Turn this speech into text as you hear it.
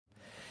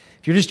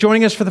If you're just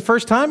joining us for the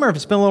first time, or if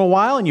it's been a little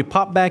while and you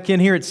pop back in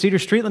here at Cedar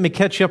Street, let me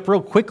catch you up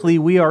real quickly.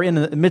 We are in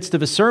the midst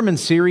of a sermon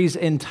series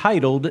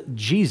entitled,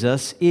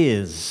 Jesus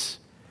Is.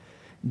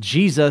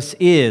 Jesus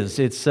Is.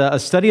 It's a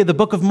study of the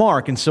book of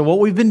Mark. And so what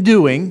we've been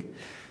doing,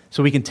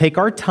 so we can take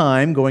our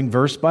time going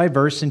verse by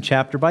verse and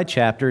chapter by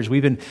chapter, is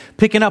we've been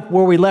picking up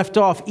where we left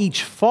off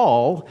each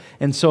fall.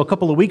 And so a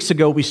couple of weeks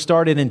ago, we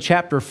started in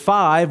chapter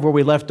 5, where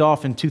we left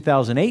off in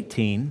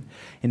 2018.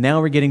 And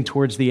now we're getting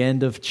towards the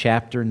end of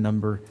chapter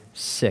number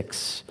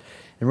 6.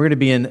 And we're going to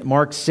be in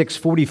Mark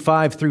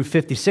 6:45 through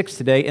 56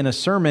 today in a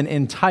sermon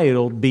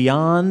entitled,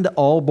 Beyond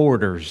All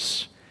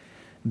Borders.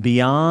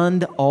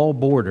 Beyond All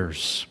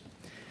Borders.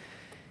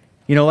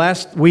 You know,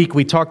 last week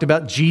we talked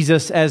about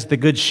Jesus as the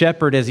Good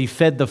Shepherd as he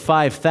fed the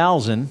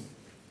 5,000.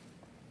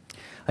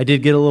 I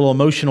did get a little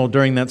emotional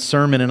during that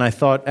sermon, and I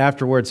thought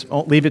afterwards,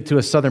 I'll leave it to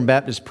a Southern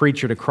Baptist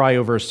preacher to cry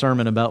over a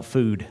sermon about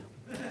food.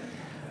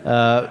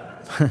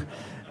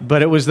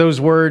 But it was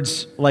those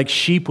words, like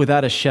sheep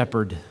without a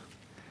shepherd,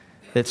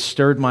 that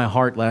stirred my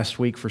heart last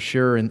week for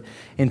sure.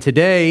 And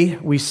today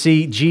we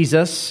see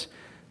Jesus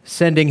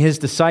sending his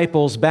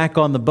disciples back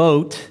on the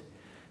boat,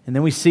 and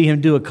then we see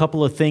him do a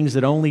couple of things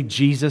that only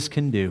Jesus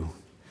can do.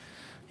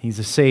 He's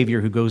a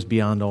Savior who goes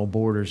beyond all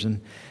borders.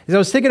 And as I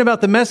was thinking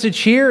about the message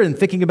here and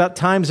thinking about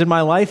times in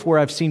my life where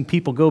I've seen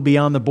people go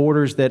beyond the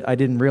borders that I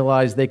didn't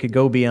realize they could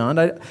go beyond,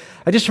 I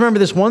just remember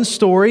this one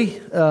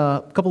story.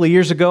 A couple of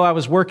years ago, I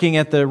was working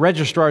at the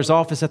registrar's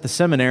office at the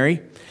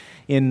seminary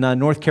in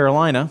North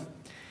Carolina.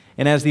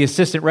 And as the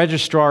assistant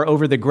registrar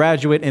over the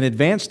graduate and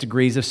advanced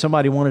degrees, if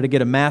somebody wanted to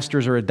get a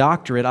master's or a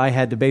doctorate, I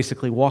had to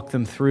basically walk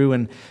them through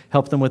and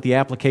help them with the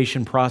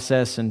application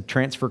process and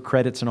transfer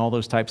credits and all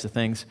those types of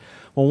things.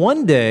 Well,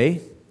 one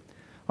day,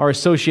 our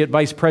associate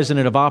vice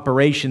president of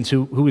operations,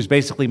 who was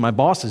basically my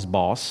boss's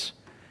boss,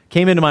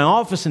 came into my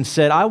office and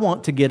said, I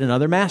want to get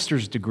another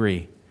master's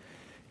degree.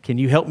 Can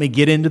you help me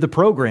get into the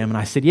program? And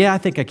I said, yeah, I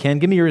think I can.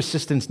 Give me your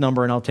assistant's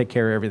number and I'll take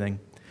care of everything.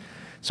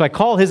 So I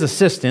call his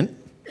assistant.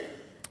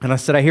 And I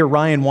said, I hear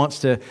Ryan wants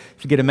to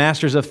get a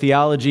master's of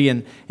theology,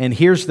 and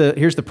here's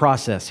the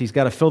process. He's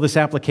got to fill this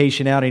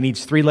application out. He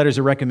needs 3 letters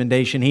of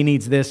recommendation. He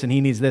needs this, and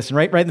he needs this. And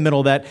right in the middle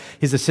of that,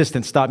 his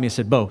assistant stopped me and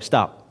said, Bo,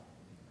 stop.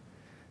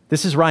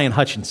 This is Ryan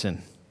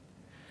Hutchinson.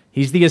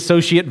 He's the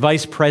associate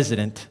vice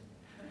president.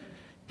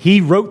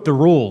 He wrote the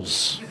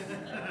rules.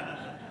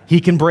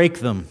 He can break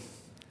them.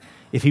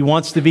 If he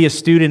wants to be a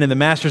student in the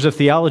Master's of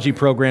Theology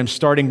program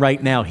starting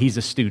right now, he's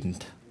a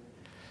student.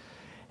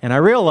 And I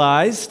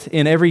realized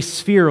in every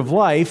sphere of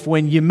life,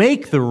 when you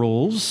make the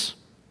rules,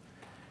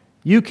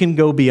 you can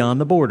go beyond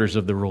the borders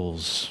of the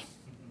rules.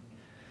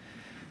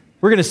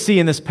 We're going to see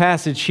in this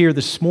passage here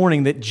this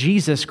morning that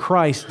Jesus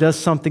Christ does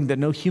something that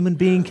no human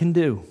being can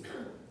do.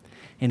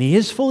 And he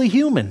is fully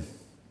human,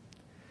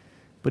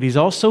 but he's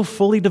also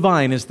fully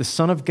divine as the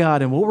Son of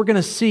God. And what we're going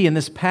to see in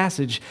this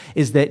passage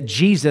is that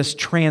Jesus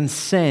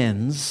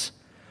transcends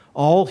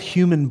all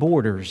human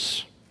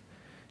borders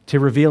to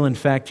reveal, in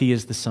fact, he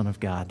is the Son of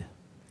God.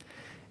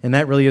 And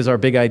that really is our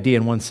big idea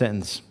in one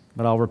sentence,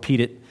 but I'll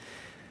repeat it.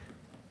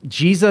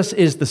 Jesus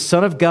is the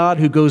Son of God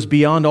who goes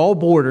beyond all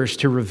borders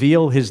to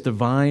reveal his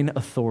divine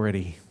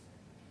authority.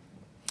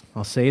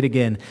 I'll say it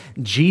again.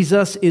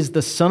 Jesus is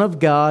the Son of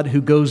God who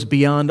goes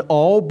beyond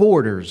all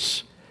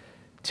borders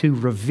to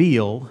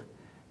reveal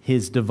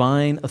his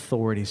divine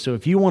authority. So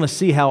if you want to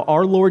see how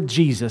our Lord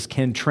Jesus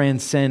can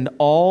transcend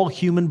all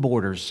human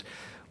borders,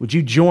 would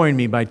you join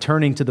me by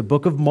turning to the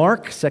book of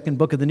Mark, second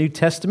book of the New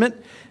Testament,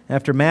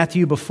 after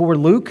Matthew, before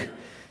Luke?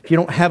 If you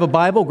don't have a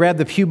Bible, grab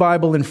the Pew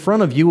Bible in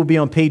front of you. We'll be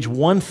on page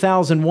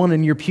 1001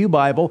 in your Pew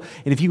Bible.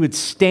 And if you would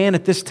stand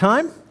at this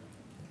time,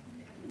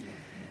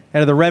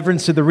 out of the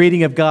reverence of the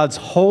reading of God's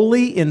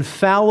holy,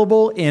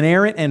 infallible,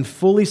 inerrant, and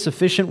fully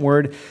sufficient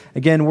word.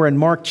 Again, we're in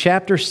Mark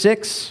chapter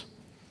 6,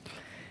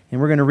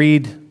 and we're going to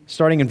read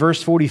starting in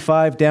verse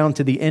 45 down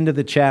to the end of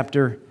the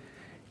chapter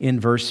in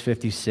verse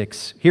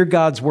 56. Hear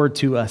God's word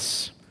to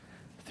us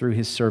through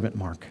his servant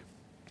Mark.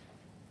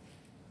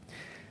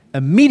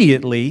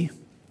 Immediately,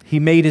 he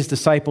made his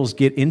disciples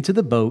get into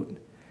the boat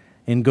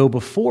and go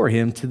before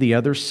him to the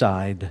other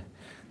side,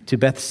 to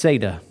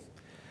Bethsaida,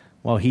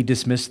 while he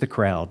dismissed the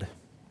crowd.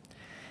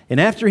 And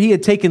after he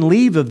had taken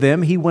leave of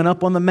them, he went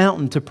up on the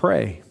mountain to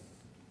pray.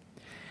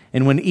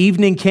 And when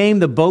evening came,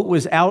 the boat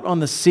was out on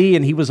the sea,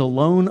 and he was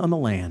alone on the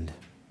land.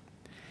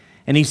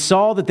 And he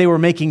saw that they were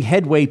making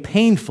headway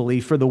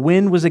painfully, for the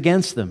wind was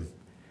against them.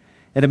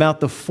 And about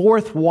the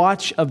 4th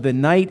watch of the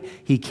night,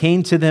 he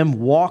came to them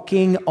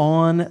walking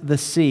on the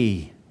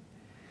sea.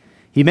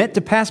 He meant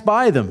to pass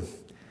by them,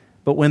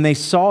 but when they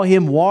saw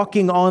him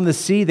walking on the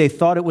sea, they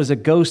thought it was a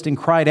ghost and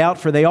cried out,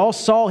 for they all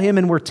saw him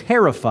and were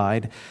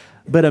terrified.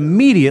 But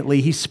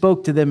immediately he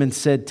spoke to them and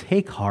said,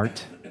 "Take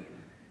heart,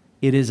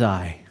 it is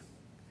I.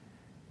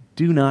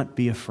 Do not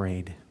be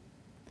afraid."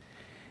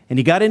 And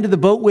he got into the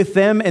boat with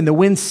them, and the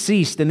wind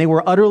ceased, and they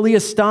were utterly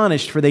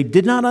astonished, for they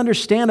did not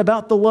understand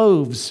about the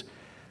loaves,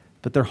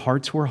 but their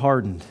hearts were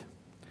hardened.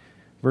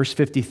 Verse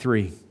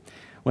 53,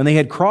 when they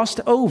had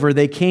crossed over,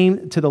 they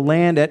came to the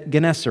land at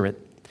Gennesaret.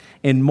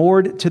 and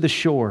moored to the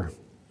shore.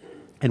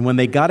 And when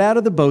they got out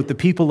of the boat, the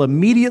people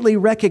immediately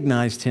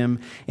recognized him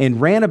and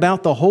ran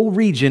about the whole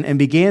region and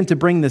began to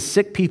bring the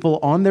sick people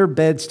on their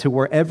beds to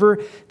wherever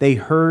they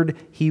heard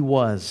he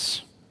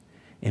was.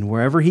 And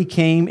wherever he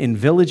came, in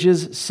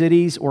villages,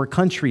 cities, or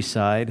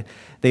countryside,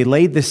 they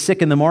laid the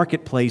sick in the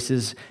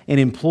marketplaces and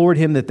implored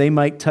him that they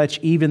might touch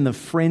even the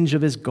fringe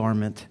of his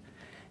garment.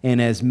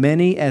 And as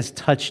many as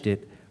touched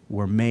it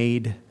were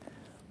made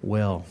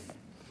well.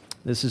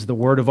 This is the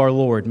word of our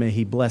Lord. May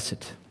he bless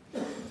it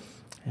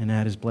and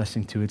add his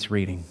blessing to its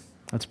reading.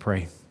 Let's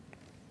pray.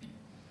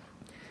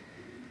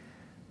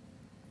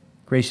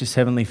 Gracious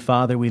Heavenly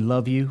Father, we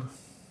love you.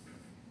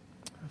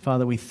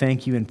 Father, we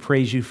thank you and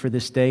praise you for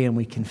this day, and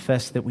we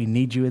confess that we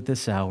need you at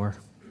this hour.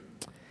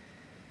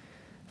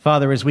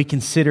 Father, as we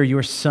consider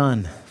your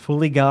Son,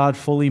 fully God,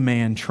 fully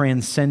man,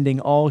 transcending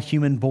all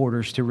human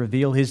borders to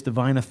reveal his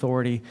divine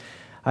authority,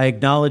 I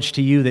acknowledge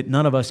to you that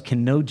none of us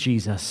can know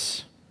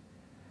Jesus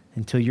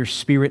until your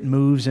Spirit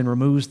moves and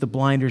removes the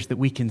blinders that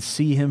we can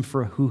see him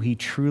for who he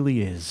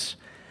truly is.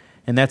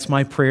 And that's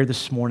my prayer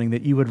this morning,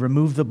 that you would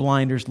remove the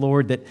blinders,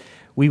 Lord, that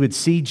we would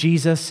see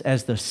Jesus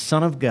as the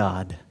Son of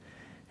God,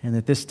 and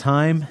that this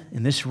time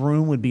in this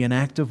room would be an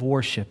act of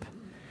worship.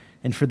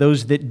 And for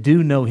those that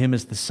do know him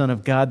as the Son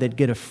of God, they'd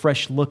get a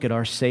fresh look at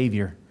our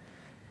Savior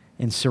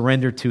and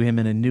surrender to him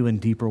in a new and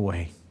deeper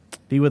way.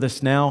 Be with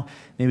us now.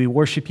 May we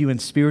worship you in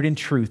spirit and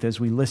truth as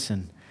we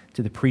listen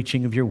to the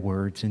preaching of your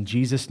words. In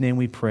Jesus' name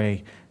we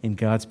pray, and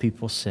God's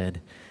people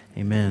said,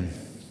 amen.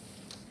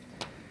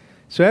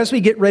 So as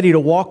we get ready to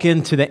walk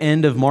into the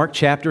end of Mark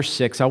chapter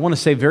 6, I want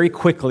to say very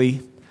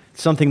quickly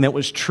something that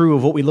was true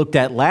of what we looked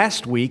at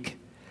last week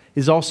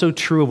is also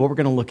true of what we're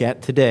going to look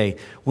at today.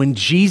 When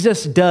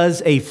Jesus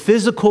does a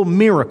physical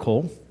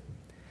miracle,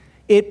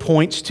 it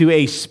points to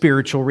a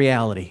spiritual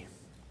reality.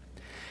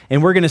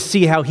 And we're going to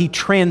see how he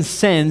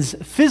transcends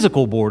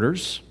physical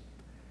borders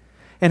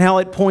and how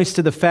it points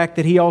to the fact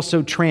that he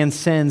also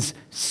transcends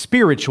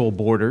spiritual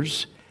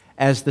borders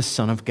as the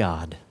Son of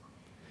God.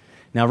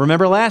 Now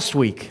remember last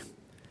week,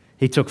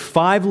 he took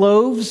 5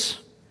 loaves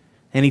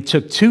and he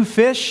took 2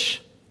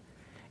 fish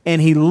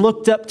and he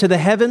looked up to the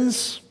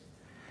heavens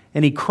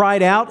and he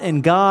cried out,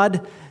 and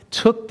God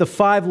took the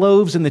 5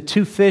 loaves and the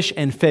 2 fish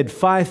and fed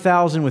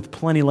 5,000 with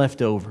plenty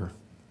left over.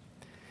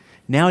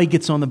 Now he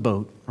gets on the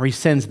boat, or he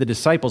sends the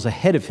disciples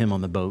ahead of him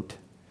on the boat,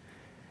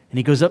 and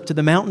he goes up to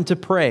the mountain to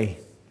pray.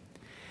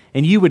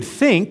 And you would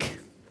think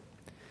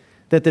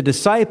that the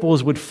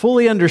disciples would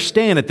fully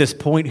understand at this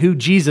point who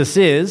Jesus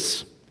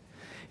is.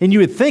 And you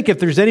would think if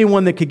there's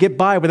anyone that could get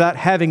by without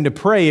having to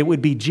pray, it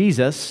would be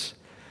Jesus.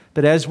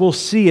 But as we'll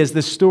see as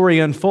this story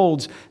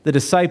unfolds, the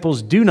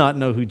disciples do not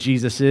know who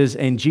Jesus is,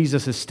 and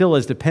Jesus is still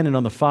as dependent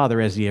on the Father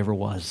as he ever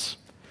was.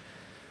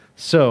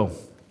 So,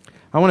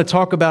 I want to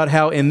talk about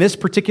how in this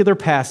particular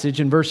passage,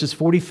 in verses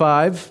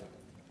 45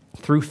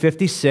 through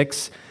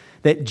 56,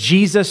 that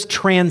Jesus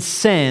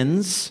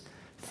transcends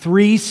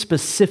 3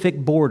 specific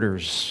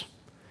borders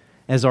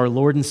as our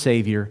Lord and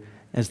Savior,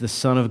 as the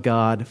Son of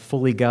God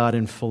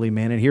and fully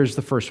man. And here's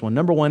the first one.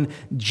 Number 1,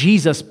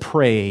 Jesus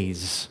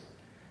prays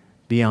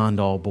beyond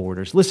all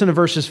borders. Listen to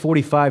verses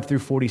 45 through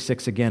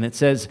 46 again. It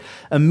says,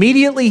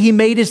 immediately he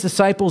made his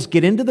disciples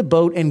get into the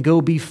boat and go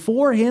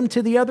before him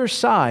to the other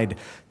side,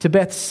 to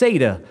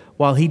Bethsaida,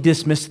 while he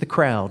dismissed the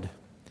crowd.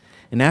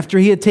 And after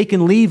he had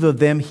taken leave of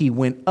them, he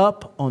went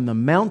up on the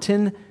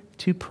mountain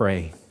to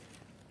pray.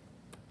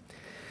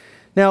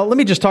 Now, let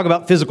me just talk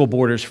about physical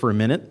borders for a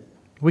minute.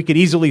 We could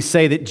easily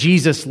say that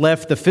Jesus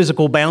left the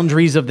physical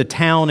boundaries of the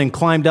town and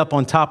climbed up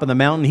on top of the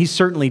mountain. He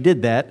certainly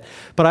did that.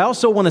 But I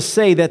also want to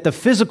say that the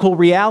physical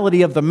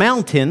reality of the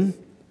mountain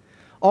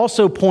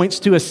also points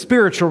to a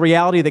spiritual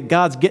reality that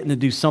God's getting to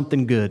do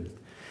something good.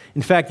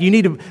 In fact, you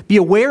need to be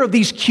aware of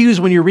these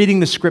cues when you're reading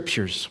the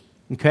Scriptures,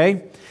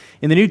 okay?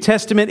 In the New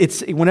Testament,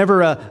 it's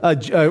whenever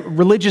a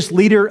religious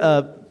leader,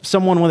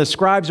 one of the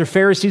scribes or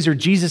Pharisees or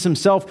Jesus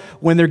himself,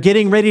 when they're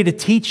getting ready to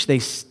teach, they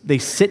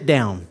sit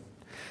down.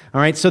 All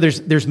right, so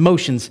there's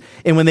motions.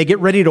 And when they get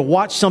ready to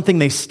watch something,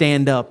 they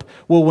stand up.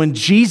 Well, when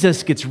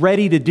Jesus gets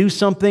ready to do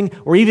something,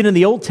 or even in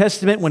the Old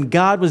Testament, when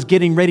God was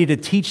getting ready to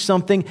teach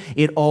something,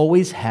 it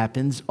always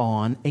happens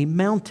on a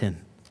mountain.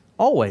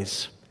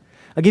 Always.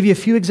 I'll give you a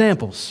few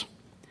examples.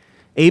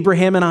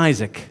 Abraham and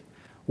Isaac.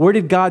 Where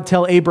did God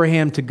tell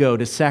Abraham to go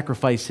to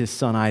sacrifice his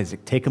son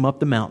Isaac? Take him up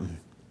the mountain.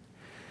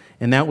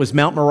 And that was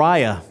Mount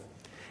Moriah.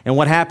 And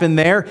what happened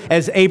there?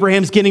 As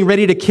Abraham's getting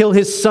ready to kill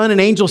his son, an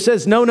angel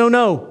says,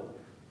 no.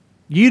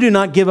 You do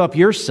not give up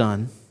your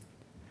son.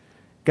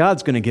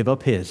 God's going to give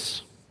up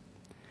his.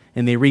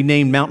 And they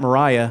renamed Mount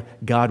Moriah,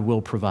 God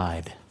will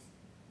provide.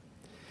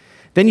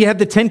 Then you have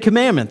the 10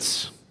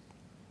 Commandments.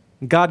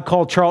 God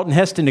called Charlton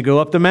Heston to go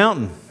up the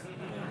mountain,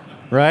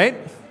 right?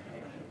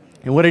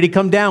 And what did he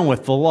come down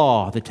with? The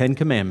law, the 10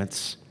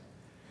 Commandments.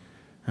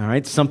 All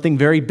right, something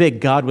very big.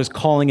 God was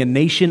calling a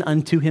nation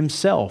unto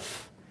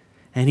himself,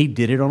 and he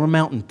did it on a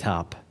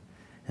mountaintop.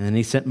 And then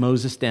he sent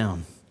Moses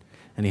down.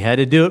 And he had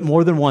to do it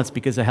more than once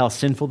because of how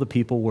sinful the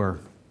people were.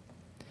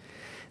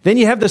 Then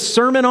you have the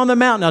Sermon on the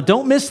Mount. Now,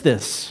 don't miss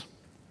this.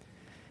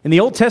 In the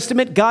Old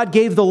Testament, God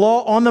gave the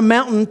law on the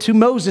mountain to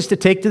Moses to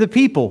take to the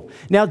people.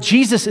 Now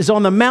Jesus is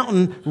on the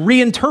mountain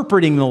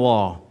reinterpreting the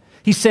law.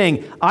 He's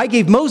saying, I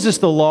gave Moses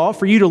the law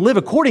for you to live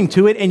according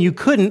to it, and you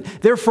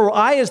couldn't. Therefore,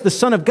 I, as the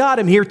Son of God,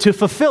 am here to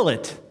fulfill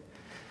it.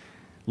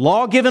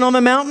 Law given on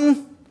the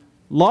mountain,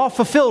 law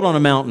fulfilled on a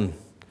mountain.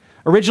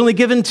 Originally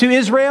given to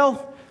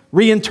Israel,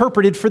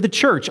 reinterpreted for the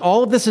church.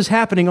 All of this is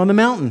happening on the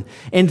mountain.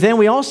 And then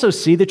we also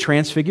see the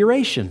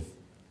transfiguration.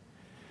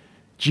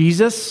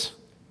 Jesus,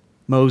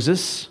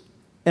 Moses,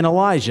 and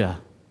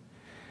Elijah,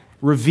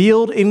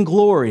 revealed in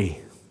glory,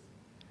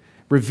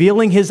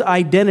 revealing his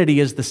identity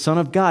as the Son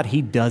of God.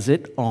 He does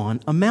it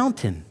on a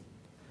mountain.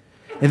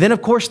 And then,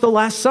 of course, the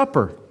Last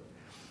Supper.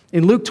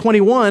 In Luke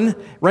 21,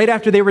 right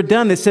after they were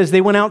done, it says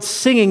they went out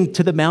singing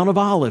to the Mount of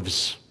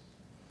Olives.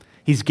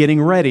 He's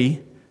getting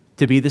ready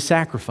to be the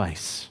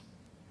sacrifice.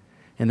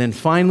 And then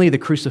finally, the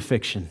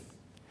crucifixion.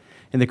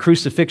 In the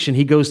crucifixion,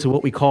 he goes to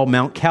what we call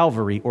Mount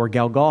Calvary or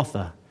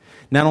Golgotha.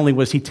 Not only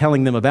was he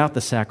telling them about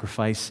the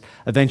sacrifice,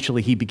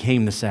 eventually he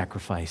became the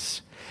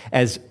sacrifice.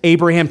 As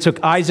Abraham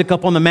took Isaac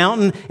up on the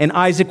mountain, and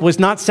Isaac was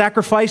not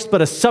sacrificed,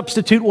 but a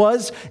substitute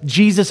was,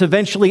 Jesus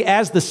eventually,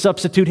 as the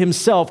substitute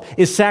himself,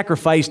 is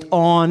sacrificed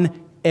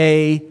on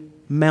a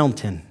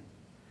mountain.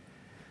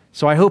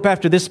 So I hope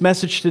after this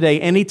message today,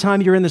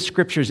 anytime you're in the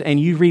scriptures and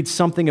you read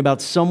something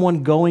about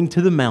someone going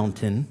to the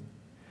mountain,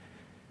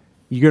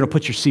 you're going to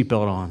put your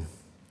seatbelt on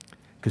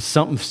because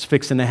something's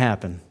fixing to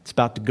happen. It's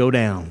about to go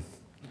down.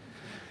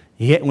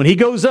 When he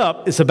goes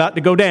up, it's about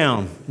to go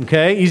down,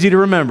 okay? Easy to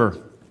remember.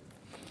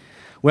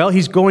 Well,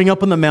 he's going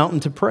up on the mountain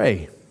to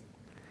pray.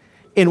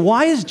 And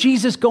why is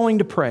Jesus going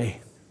to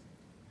pray?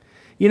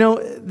 You know,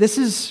 this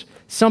is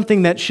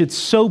something that should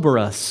sober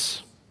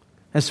us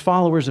as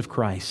followers of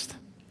Christ.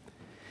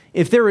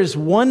 If there is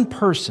one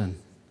person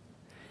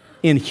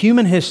in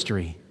human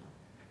history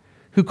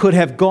who could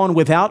have gone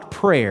without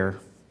prayer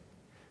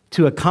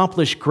to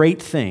accomplish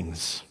great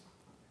things,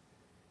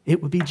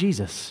 it would be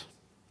Jesus.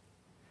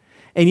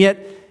 And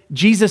yet,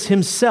 Jesus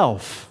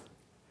himself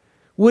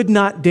would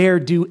not dare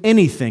do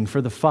anything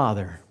for the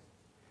Father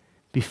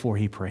before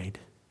he prayed.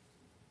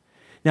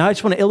 Now, I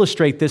just want to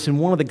illustrate this in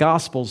one of the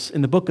Gospels,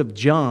 in the book of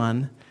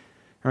John.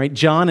 All right,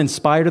 John,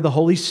 inspired of the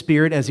Holy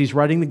Spirit as he's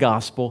writing the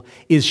Gospel,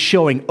 is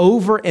showing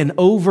over and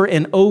over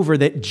and over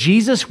that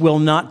Jesus will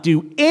not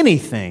do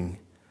anything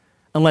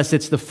unless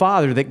it's the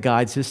Father that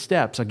guides his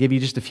steps. I'll give you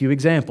just a few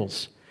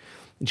examples.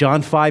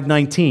 John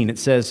 5:19, it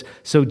says,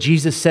 "So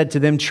Jesus said to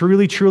them,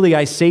 'Truly, truly,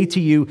 I say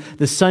to you,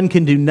 the Son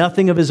can do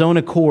nothing of his own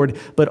accord,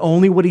 but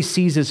only what he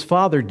sees his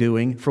Father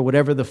doing. For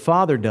whatever the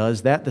Father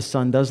does, that the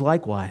Son does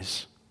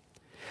likewise.'"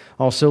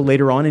 Also,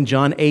 later on in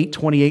John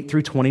 8:28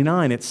 through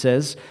 29, it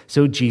says,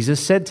 "So Jesus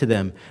said to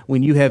them,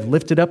 'When you have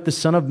lifted up the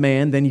Son of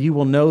Man, then you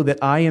will know that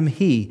I am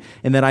he,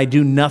 and that I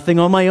do nothing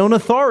on my own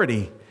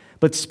authority,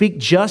 but speak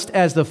just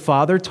as the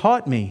Father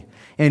taught me.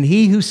 And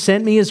he who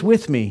sent me is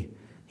with me.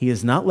 He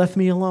has not left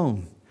me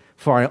alone,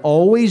 for I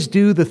always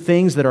do the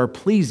things that are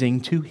pleasing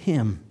to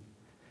him.'"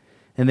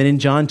 And then in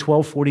John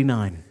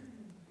 12:49,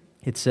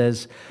 it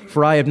says,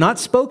 "For I have not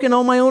spoken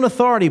on my own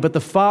authority, but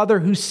the Father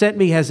who sent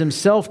me has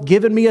himself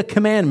given me a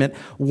commandment,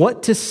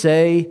 what to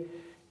say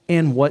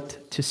and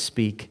what to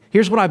speak."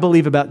 Here's what I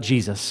believe about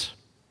Jesus.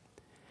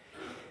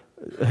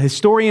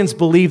 Historians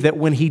believe that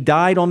when he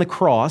died on the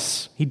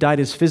cross, he died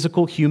his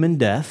physical human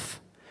death,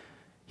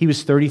 he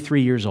was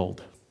 33 years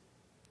old.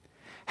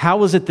 How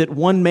was it that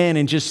one man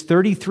in just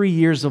 33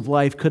 years of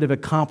life could have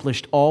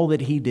accomplished all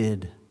that he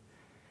did?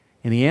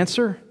 And the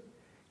answer?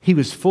 He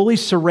was fully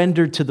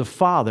surrendered to the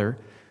Father,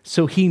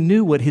 so he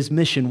knew what his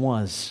mission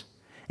was.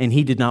 And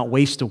he did not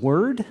waste a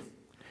word.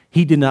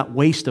 He did not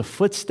waste a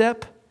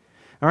footstep.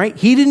 All right?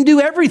 He didn't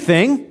do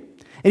everything,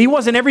 and he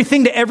wasn't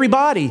everything to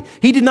everybody.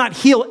 He did not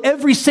heal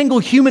every single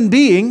human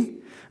being.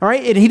 All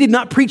right, and he did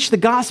not preach the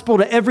gospel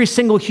to every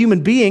single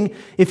human being.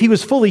 If he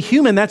was fully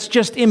human, that's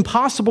just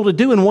impossible to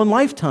do in one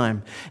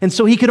lifetime. And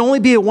so he could only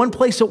be at one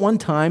place at one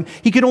time.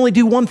 He could only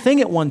do one thing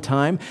at one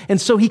time.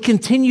 And so he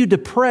continued to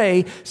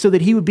pray so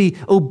that he would be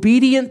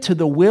obedient to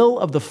the will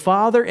of the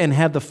Father and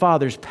have the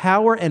Father's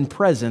power and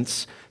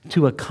presence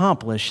to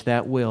accomplish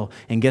that will.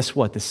 And guess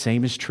what? The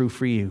same is true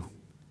for you.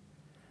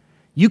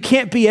 You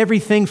can't be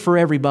everything for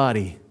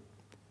everybody.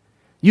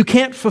 You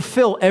can't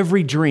fulfill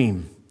every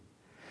dream.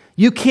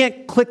 You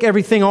can't click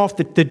everything off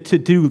the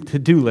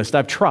to-do list.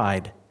 I've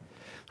tried.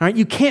 All right,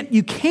 you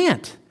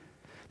can't.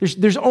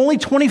 There's only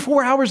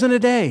 24 hours in a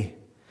day.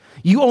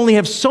 You only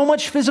have so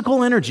much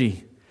physical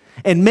energy.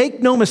 And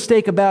make no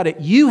mistake about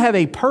it, you have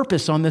a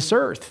purpose on this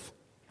earth.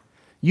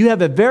 You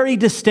have a very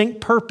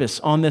distinct purpose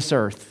on this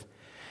earth.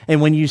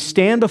 And when you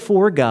stand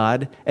before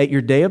God at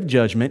your day of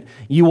judgment,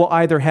 you will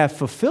either have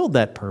fulfilled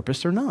that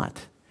purpose or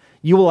not.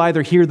 You will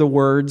either hear the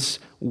words,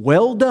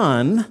 "Well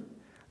done,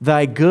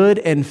 thy good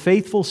and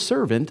faithful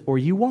servant," or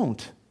you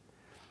won't.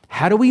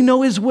 How do we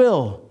know his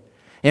will?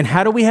 And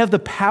how do we have the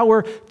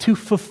power to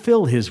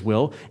fulfill his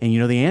will? And you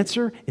know the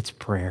answer? It's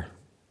prayer.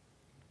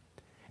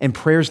 And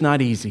prayer's not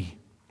easy.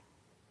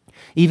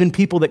 Even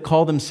people that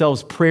call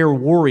themselves prayer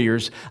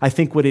warriors, I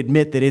think would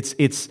admit that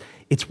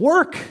it's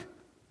work.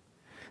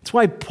 That's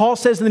why Paul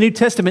says in the New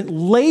Testament,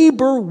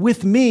 labor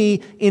with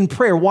me in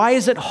prayer. Why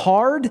is it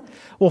hard?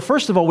 Well,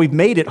 first of all, we've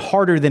made it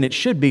harder than it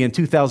should be in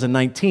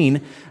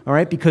 2019, all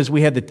right, because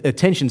we have the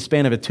attention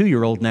span of a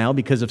 2-year-old now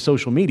because of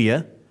social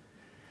media,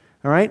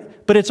 all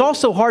right? But it's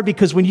also hard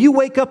because when you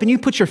wake up and you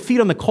put your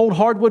feet on the cold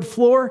hardwood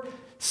floor,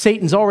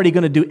 Satan's already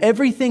going to do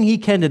everything he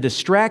can to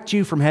distract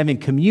you from having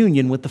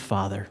communion with the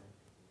Father.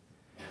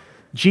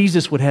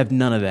 Jesus would have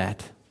none of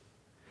that.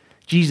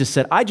 Jesus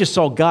said, I just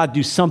saw God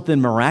do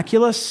something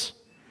miraculous.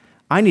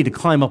 I need to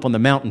climb up on the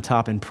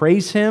mountaintop and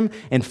praise Him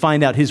and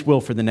find out His will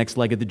for the next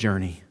leg of the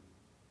journey.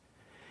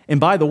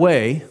 And by the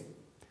way,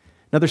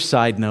 another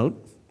side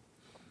note,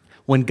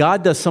 when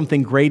God does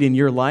something great in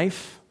your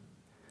life,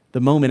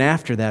 the moment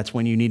after that's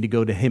when you need to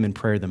go to Him in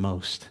prayer the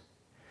most.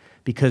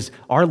 Because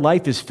our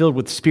life is filled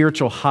with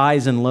spiritual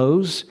highs and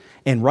lows,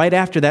 and right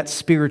after that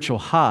spiritual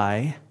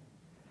high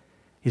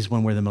is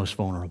when we're the most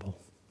vulnerable.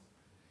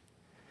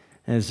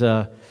 As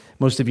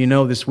most of you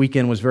know, this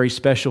weekend was very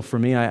special for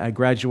me. I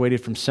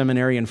graduated from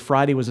seminary, and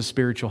Friday was a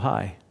spiritual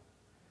high.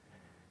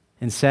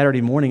 And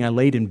Saturday morning, I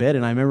laid in bed,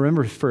 and I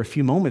remember for a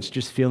few moments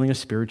just feeling a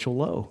spiritual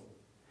low.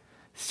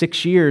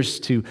 6 years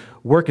to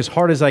work as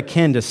hard as I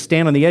can to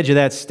stand on the edge of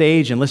that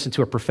stage and listen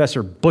to a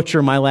professor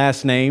butcher my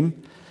last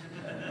name.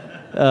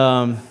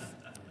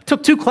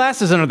 Took 2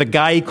 classes under the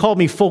guy. He called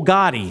me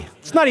Fulgati.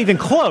 It's not even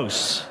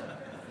close.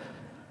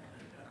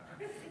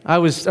 I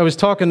was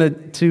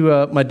talking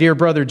to my dear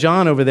brother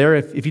John over there.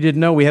 If you didn't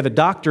know, we have a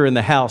doctor in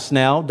the house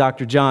now,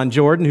 Dr. John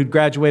Jordan, who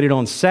graduated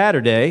on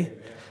Saturday.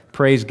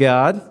 Praise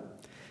God.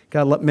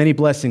 Got many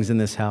blessings in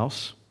this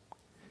house.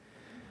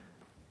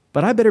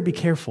 But I better be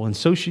careful, and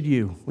so should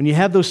you. When you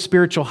have those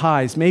spiritual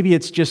highs, maybe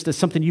it's just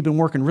something you've been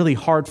working really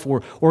hard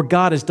for, or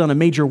God has done a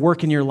major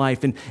work in your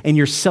life, and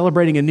you're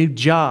celebrating a new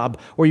job,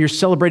 or you're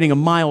celebrating a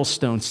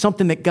milestone,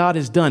 something that God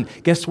has done.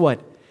 Guess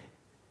what?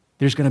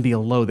 There's going to be a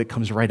low that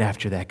comes right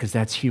after that, because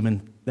that's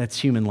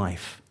human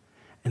life.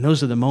 And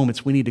those are the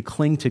moments we need to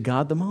cling to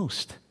God the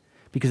most,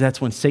 because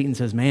that's when Satan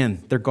says,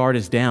 man, their guard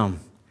is down.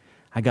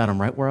 I got them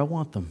right where I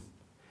want them.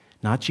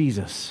 Not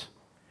Jesus.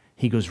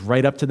 He goes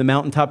right up to the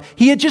mountaintop.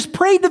 He had just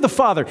prayed to the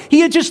Father. He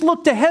had just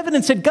looked to heaven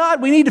and said,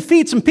 God, we need to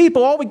feed some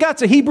people. All we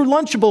got's a Hebrew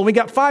Lunchable, and we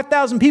got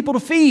 5,000 people to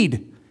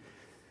feed.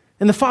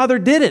 And the Father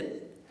did it.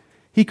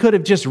 He could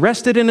have just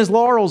rested in his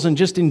laurels and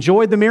just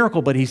enjoyed the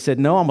miracle, but he said,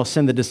 no, I'm going to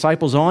send the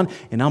disciples on,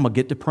 and I'm going to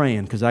get to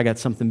praying because I got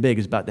something big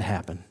is about to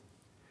happen.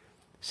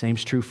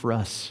 Same's true for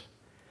us.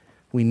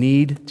 We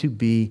need to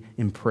be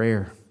in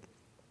prayer.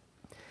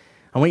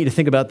 I want you to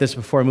think about this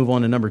before I move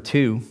on to number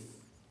 2.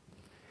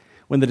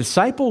 When the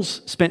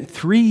disciples spent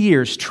 3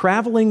 years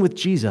traveling with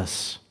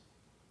Jesus,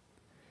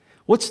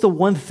 what's the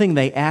one thing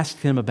they asked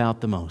him about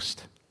the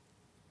most?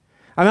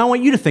 I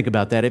want you to think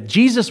about that. If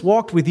Jesus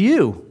walked with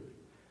you,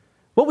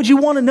 what would you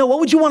want to know? What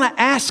would you want to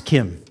ask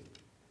him?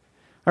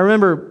 I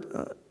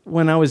remember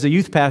when I was a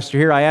youth pastor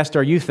here, I asked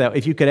our youth that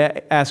if you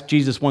could ask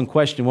Jesus one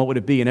question, what would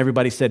it be? And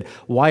everybody said,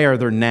 why are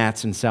there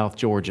gnats in South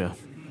Georgia?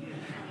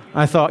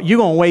 I thought, you're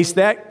going to waste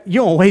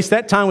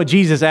that time with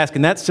Jesus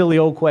asking that silly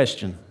old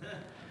question.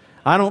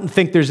 I don't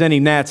think there's any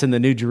gnats in the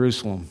New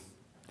Jerusalem.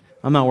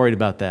 I'm not worried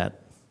about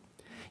that.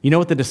 You know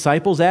what the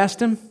disciples asked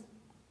him?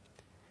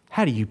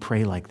 How do you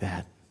pray like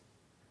that?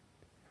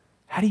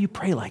 How do you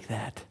pray like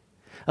that?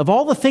 Of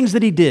all the things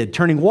that he did,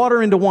 turning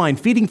water into wine,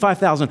 feeding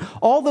 5,000,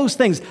 all those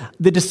things,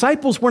 the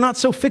disciples were not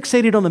so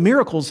fixated on the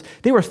miracles,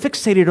 they were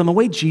fixated on the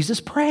way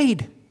Jesus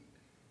prayed.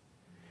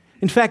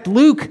 In fact,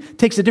 Luke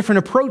takes a different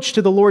approach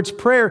to the Lord's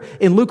Prayer.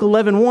 In Luke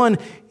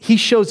 11:1, he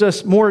shows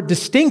us more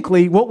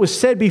distinctly what was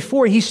said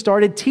before he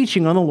started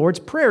teaching on the Lord's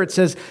Prayer. It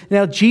says,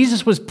 now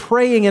Jesus was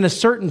praying in a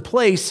certain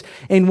place,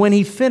 and when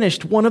he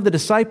finished, one of the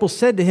disciples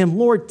said to him,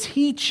 Lord,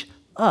 teach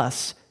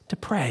us to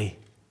pray.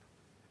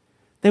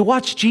 They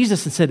watched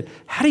Jesus and said,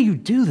 how do you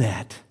do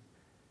that?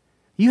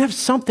 You have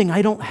something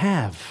I don't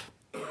have.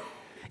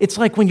 It's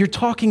like when you're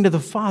talking to the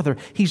Father,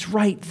 he's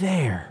right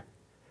there.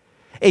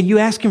 And you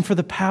ask him for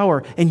the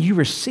power, and you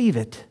receive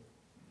it.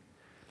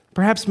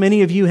 Perhaps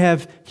many of you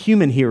have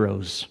human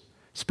heroes,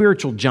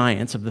 spiritual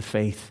giants of the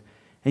faith,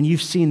 and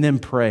you've seen them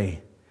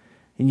pray,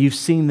 and you've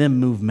seen them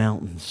move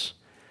mountains.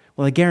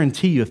 Well, I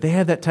guarantee you, if they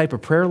had that type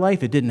of prayer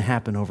life, it didn't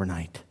happen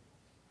overnight.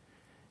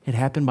 It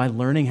happened by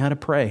learning how to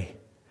pray,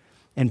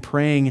 and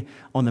praying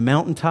on the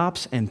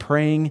mountaintops and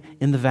praying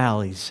in the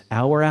valleys,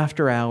 hour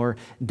after hour,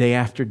 day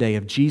after day.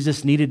 If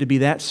Jesus needed to be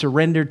that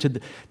surrendered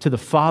to the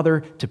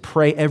Father, to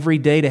pray every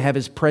day, to have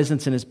his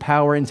presence and his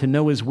power, and to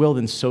know his will,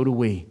 then so do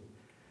we.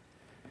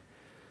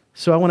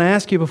 So I want to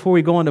ask you before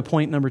we go on to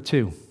point number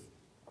 2,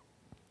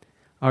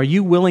 are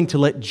you willing to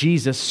let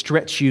Jesus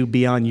stretch you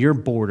beyond your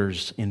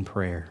borders in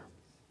prayer?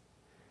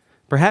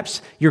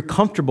 Perhaps you're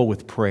comfortable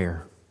with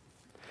prayer.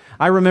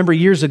 I remember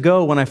years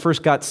ago when I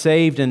first got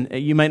saved, and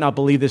you might not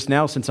believe this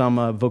now since I'm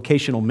a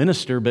vocational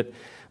minister, but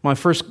my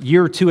first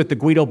year or two at the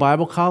Guido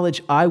Bible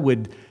College, I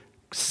would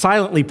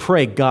silently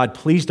pray, God,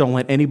 please don't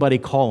let anybody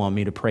call on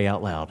me to pray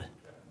out loud.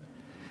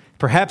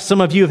 Perhaps some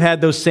of you have had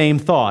those same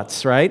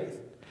thoughts, right?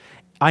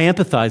 I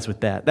empathize with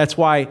that. That's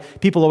why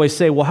people always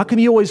say, well, how come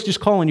you always just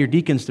call on your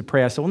deacons to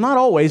pray? I say, well, not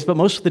always, but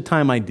most of the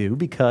time I do,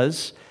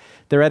 because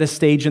they're at a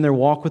stage in their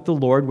walk with the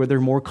Lord where they're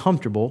more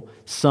comfortable,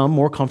 some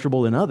more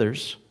comfortable than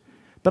others.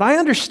 But I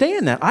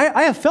understand that.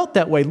 I have felt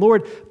that way.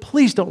 Lord,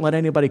 please don't let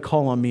anybody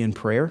call on me in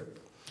prayer.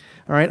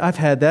 All right, I've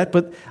had that,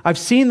 but I've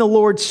seen the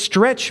Lord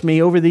stretch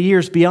me over the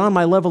years beyond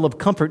my level of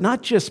comfort,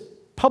 not just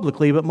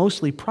publicly, but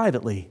mostly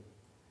privately.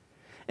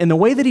 And the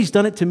way that He's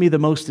done it to me the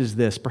most is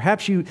this.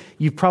 Perhaps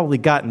you've probably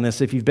gotten this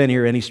if you've been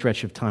here any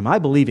stretch of time. I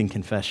believe in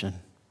confession.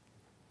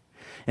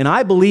 And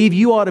I believe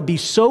you ought to be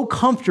so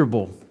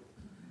comfortable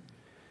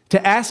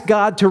to ask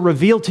God to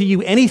reveal to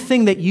you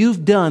anything that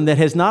you've done that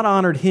has not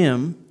honored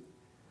Him,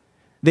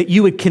 that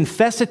you would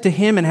confess it to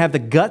Him and have the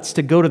guts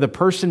to go to the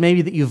person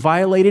maybe that you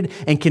violated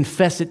and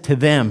confess it to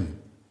them.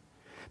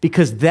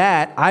 Because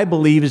that, I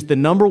believe, is the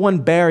number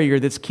one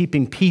barrier that's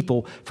keeping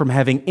people from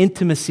having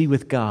intimacy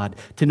with God,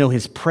 to know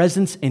His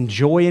presence and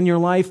joy in your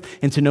life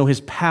and to know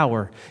His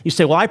power. You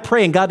say, well, I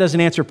pray and God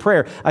doesn't answer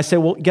prayer. I say,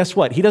 well, guess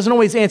what? He doesn't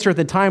always answer at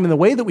the time and the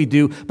way that we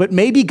do, but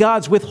maybe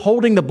God's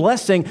withholding the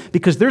blessing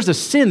because there's a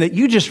sin that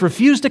you just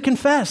refuse to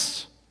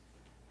confess.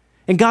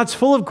 And God's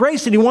full of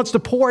grace and He wants to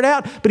pour it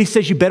out, but He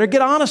says, you better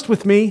get honest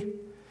with me.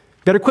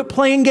 Better quit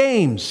playing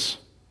games.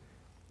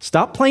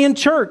 Stop playing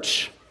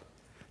church.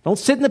 Don't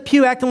sit in the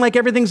pew acting like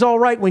everything's all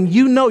right when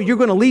you know you're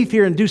going to leave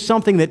here and do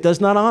something that does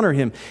not honor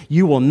Him.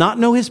 You will not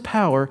know His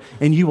power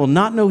and you will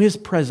not know His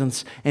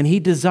presence, and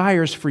He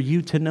desires for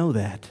you to know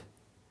that.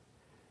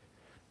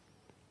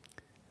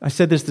 I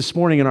said this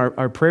morning in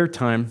our prayer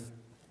time,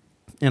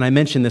 and I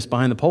mentioned this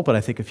behind the pulpit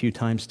I think a few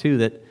times too,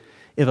 that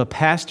if a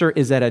pastor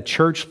is at a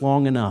church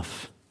long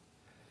enough,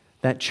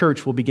 that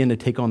church will begin to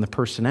take on the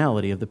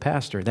personality of the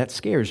pastor. That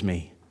scares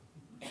me.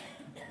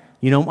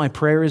 You know what my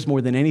prayer is more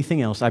than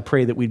anything else? I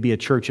pray that we'd be a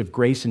church of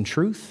grace and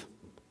truth,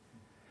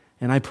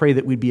 and I pray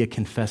that we'd be a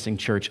confessing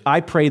church.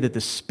 I pray that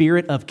the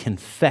spirit of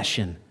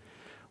confession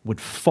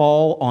would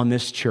fall on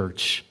this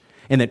church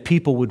and that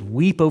people would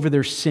weep over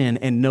their sin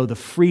and know the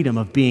freedom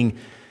of being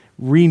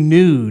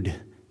renewed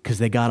because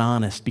they got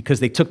honest, because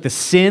they took the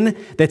sin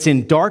that's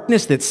in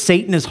darkness that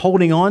Satan is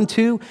holding on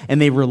to and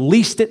they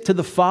released it to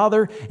the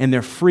Father and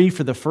they're free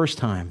for the first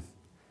time.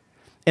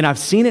 And I've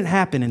seen it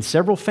happen in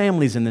several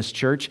families in this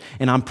church,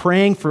 and I'm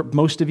praying for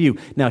most of you.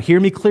 Now, hear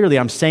me clearly.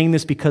 I'm saying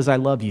this because I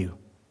love you.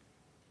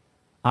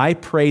 I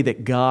pray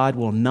that God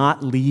will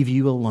not leave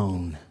you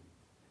alone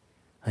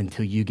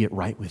until you get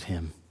right with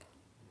Him.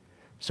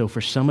 So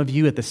for some of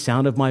you, at the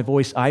sound of my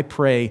voice, I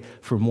pray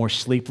for more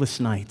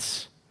sleepless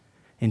nights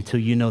until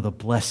you know the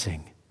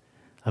blessing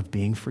of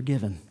being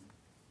forgiven.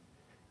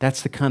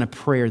 That's the kind of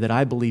prayer that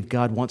I believe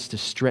God wants to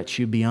stretch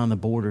you beyond the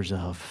borders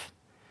of.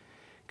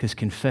 Because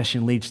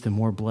confession leads to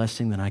more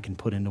blessing than I can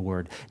put into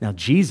word. Now,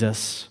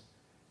 Jesus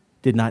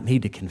did not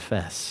need to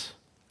confess.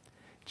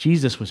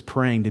 Jesus was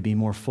praying to be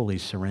more fully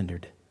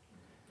surrendered.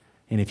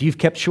 And if you've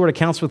kept short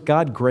accounts with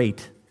God,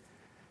 great,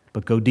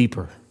 but go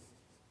deeper.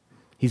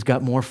 He's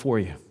got more for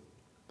you.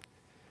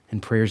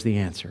 And prayer's the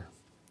answer.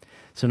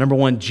 So number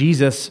one,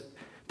 Jesus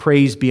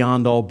prays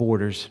beyond all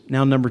borders.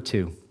 Now number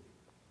two,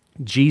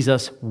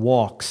 Jesus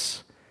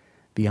walks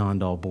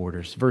beyond all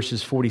borders.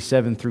 Verses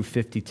 47 through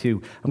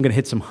 52. I'm going to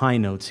hit some high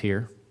notes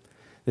here.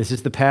 This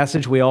is the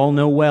passage we all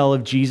know well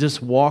of Jesus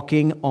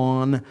walking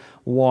on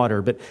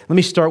water. But let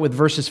me start with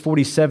verses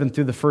 47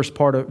 through the first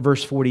part of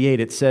verse 48.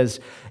 It says,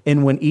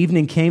 "And when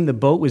evening came, the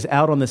boat was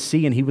out on the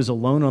sea, and He was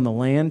alone on the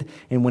land.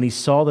 And when He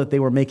saw that they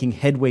were making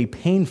headway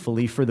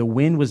painfully, for the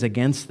wind was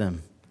against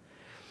them.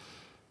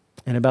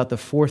 And about the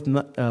fourth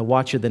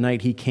watch of the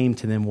night, He came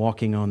to them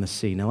walking on the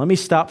sea." Now let me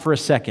stop for a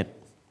second.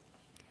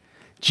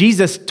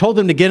 Jesus told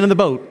them to get in the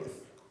boat,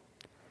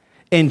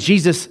 and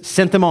Jesus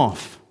sent them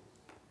off,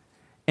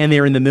 and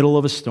they're in the middle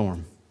of a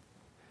storm.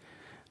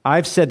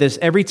 I've said this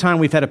every time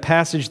we've had a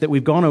passage that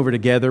we've gone over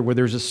together where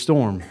there's a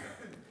storm.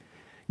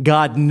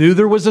 God knew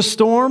there was a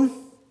storm,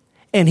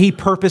 and He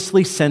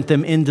purposely sent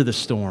them into the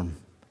storm.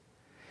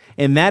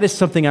 And that is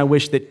something I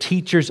wish that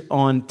teachers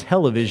on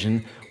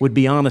television would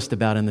be honest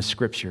about in the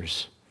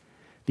Scriptures,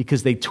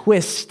 because they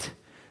twist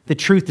the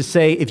truth to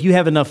say, if you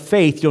have enough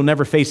faith, you'll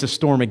never face a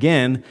storm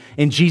again.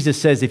 And Jesus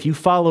says, if you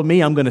follow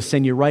me, I'm going to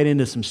send you right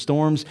into some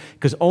storms,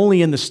 because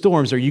only in the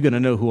storms are you going to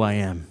know who I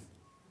am.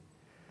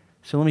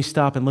 So let me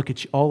stop and look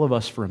at all of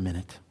us for a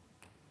minute.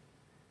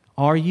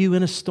 Are you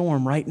in a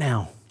storm right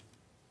now?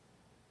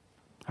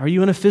 Are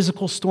you in a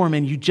physical storm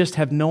and you just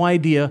have no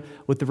idea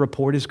what the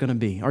report is going to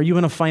be? Are you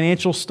in a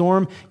financial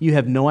storm? You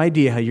have no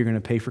idea how you're going to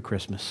pay for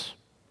Christmas.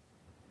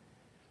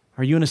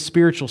 Are you in a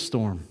spiritual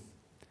storm?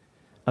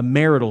 A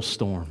marital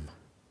storm?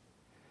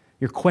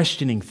 You're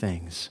questioning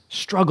things,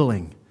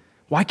 struggling.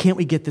 Why can't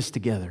we get this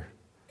together?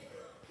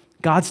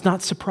 God's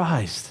not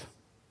surprised.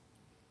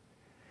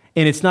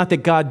 And it's not that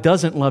God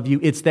doesn't love you,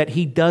 it's that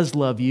He does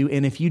love you.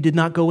 And if you did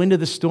not go into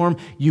the storm,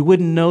 you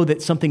wouldn't know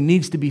that something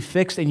needs to be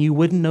fixed, and you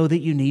wouldn't know that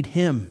you need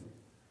Him.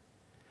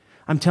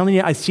 I'm telling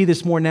you, I see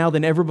this more now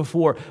than ever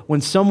before.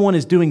 When someone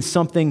is doing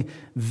something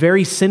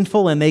very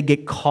sinful and they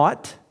get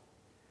caught,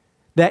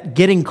 That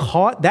getting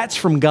caught, that's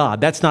from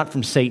God. That's not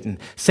from Satan.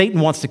 Satan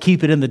wants to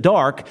keep it in the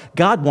dark.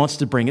 God wants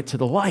to bring it to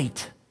the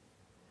light.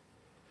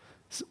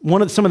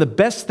 Some of the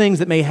best things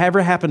that may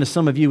ever happen to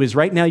some of you is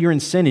right now you're in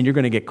sin and you're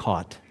going to get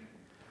caught.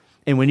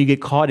 And when you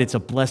get caught, it's a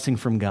blessing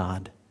from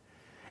God.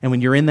 And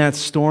when you're in that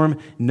storm,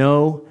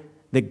 know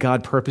that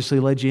God purposely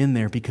led you in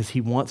there because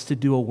He wants to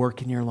do a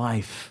work in your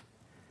life.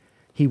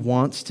 He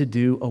wants to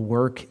do a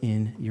work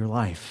in your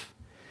life.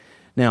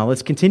 Now,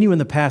 let's continue in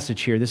the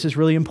passage here. This is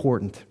really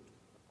important.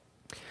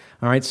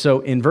 All right, so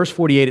in verse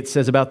 48, it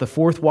says, about the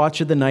fourth watch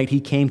of the night, He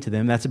came to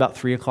them. That's about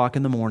 3 o'clock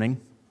in the morning.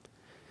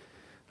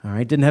 All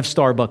right, didn't have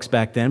Starbucks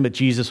back then, but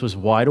Jesus was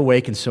wide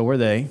awake, and so were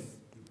they.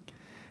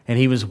 And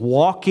He was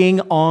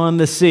walking on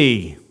the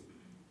sea.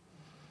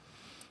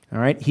 All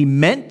right, He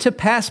meant to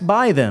pass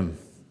by them.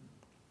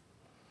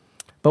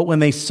 But when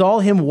they saw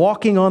Him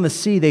walking on the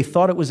sea, they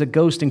thought it was a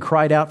ghost and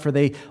cried out, for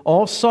they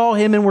all saw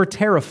Him and were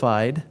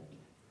terrified.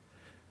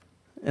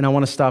 And I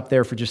want to stop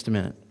there for just a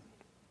minute.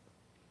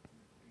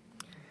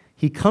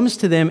 He comes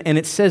to them, and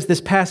it says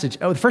this passage.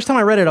 Oh, the first time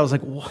I read it, I was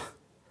like,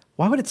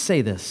 why would it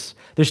say this?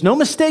 There's no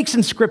mistakes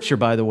in Scripture,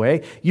 by the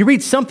way. You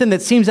read something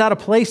that seems out of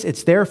place,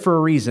 it's there for a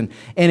reason.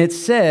 And it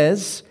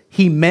says,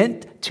 He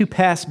meant to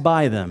pass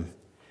by them.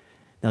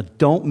 Now,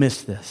 don't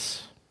miss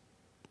this.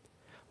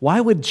 Why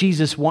would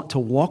Jesus want to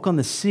walk on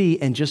the sea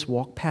and just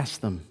walk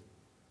past them?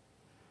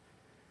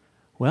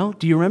 Well,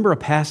 do you remember a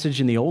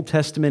passage in the Old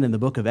Testament in the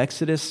book of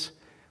Exodus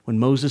when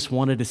Moses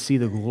wanted to see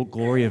the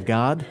glory of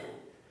God?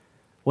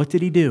 What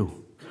did he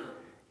do?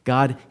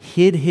 God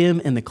hid him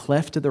in the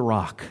cleft of the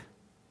rock,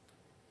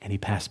 and he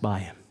passed by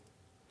him.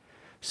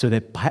 So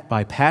that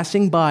by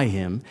passing by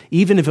him,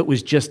 even if it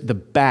was just the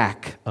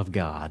back of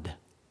God,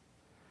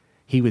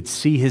 he would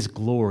see His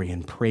glory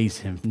and praise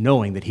Him,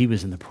 knowing that he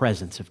was in the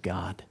presence of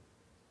God.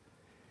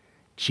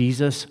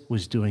 Jesus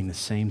was doing the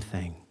same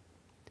thing.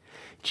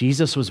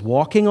 Jesus was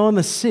walking on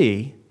the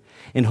sea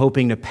and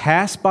hoping to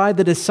pass by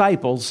the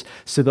disciples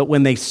so that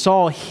when they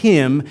saw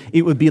Him,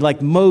 it would be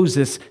like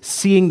Moses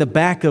seeing the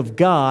back of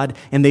God,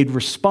 and they'd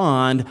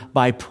respond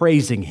by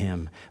praising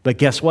Him. But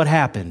guess what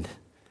happened?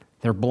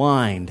 They're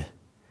blind.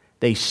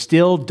 They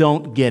still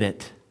don't get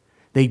it.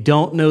 They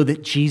don't know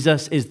that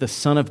Jesus is the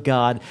Son of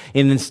God,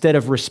 and instead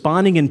of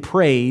responding in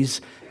praise,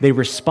 they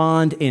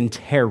respond in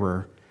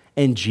terror,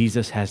 and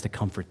Jesus has to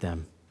comfort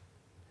them.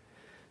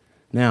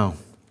 Now,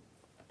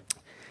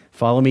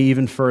 follow me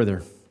even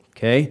further.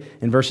 Okay,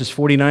 in verses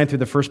 49 through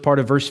the first part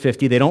of verse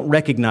 50, they don't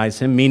recognize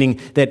Him, meaning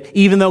that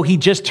even though He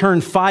just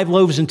turned 5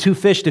 loaves and 2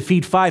 fish to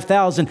feed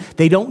 5,000,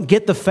 they don't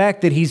get the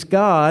fact that He's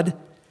God.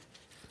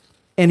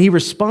 And He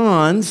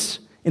responds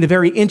in a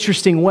very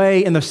interesting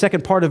way in the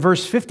second part of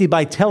verse 50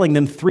 by telling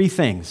them 3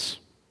 things.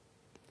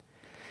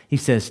 He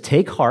says,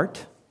 "Take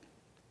heart,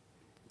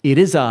 it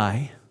is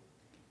I,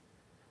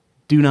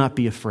 do not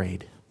be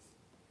afraid."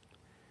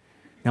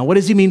 Now, what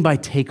does He mean by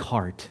take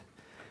heart?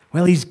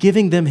 Well, He's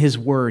giving them His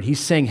word. He's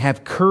saying,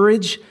 have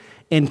courage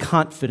and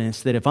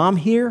confidence that if I'm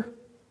here,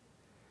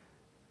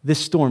 this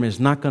storm is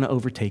not going to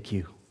overtake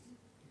you.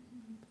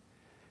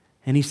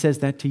 And He says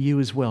that to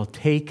you as well.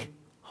 Take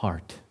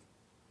heart.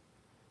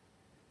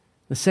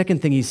 The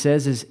second thing He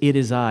says is, it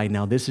is I.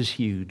 Now, this is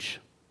huge.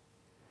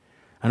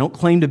 I don't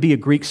claim to be a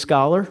Greek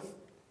scholar,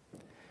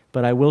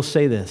 but I will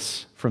say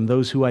this from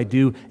those who I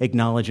do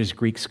acknowledge as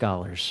Greek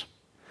scholars.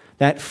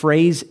 That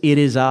phrase, it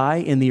is I,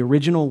 in the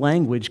original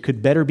language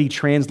could better be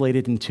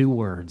translated in 2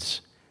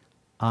 words.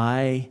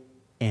 I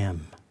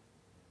am.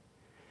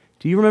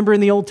 Do you remember in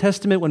the Old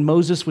Testament when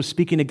Moses was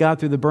speaking to God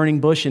through the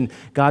burning bush and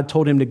God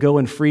told him to go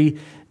and free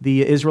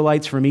the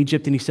Israelites from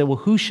Egypt? And he said, well,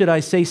 who should I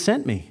say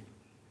sent me?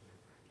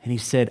 And he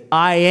said,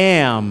 I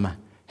am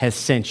has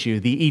sent you.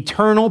 The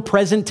eternal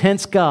present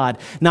tense God.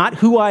 Not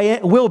who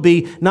I will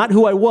be, not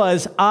who I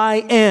was,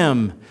 I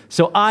am.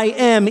 So I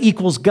am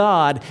equals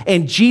God,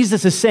 and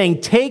Jesus is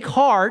saying, take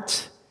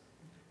heart,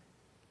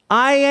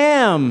 I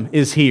am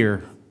is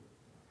here.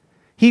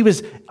 He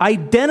was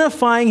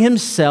identifying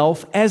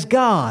Himself as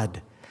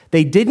God.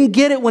 They didn't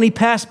get it when He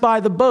passed by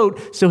the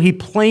boat, so He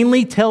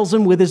plainly tells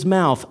them with His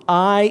mouth,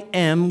 I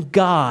am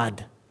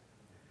God.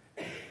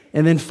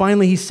 And then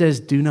finally He says,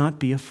 do not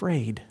be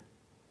afraid.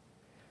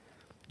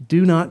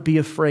 Do not be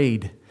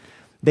afraid.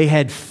 They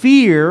had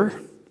fear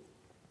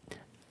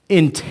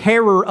in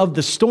terror of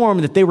the storm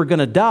that they were going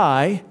to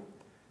die.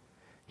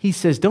 He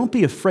says, don't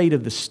be afraid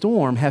of the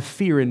storm. Have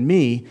fear in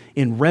me,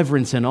 in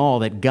reverence and awe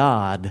that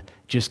God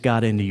just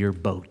got into your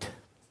boat.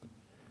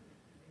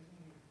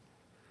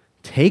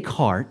 Take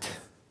heart.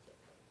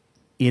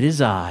 It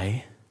is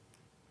I.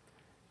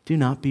 Do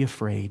not be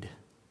afraid.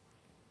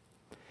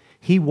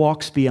 He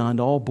walks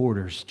beyond all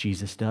borders,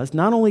 Jesus does,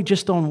 not only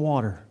just on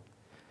water,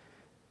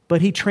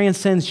 but He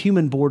transcends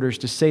human borders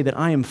to say that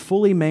I am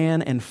fully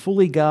man and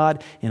fully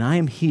God, and I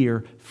am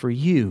here for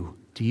you.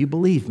 Do you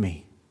believe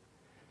me?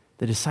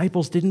 The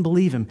disciples didn't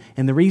believe Him,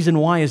 and the reason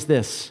why is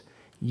this.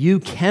 You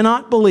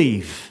cannot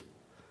believe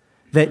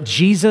that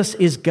Jesus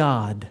is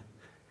God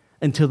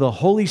until the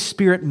Holy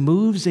Spirit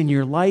moves in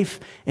your life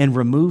and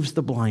removes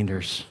the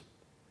blinders.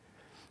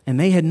 and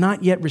they had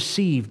not yet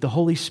received the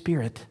Holy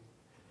Spirit.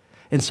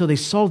 And so they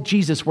saw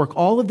Jesus work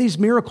all of these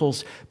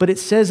miracles, but it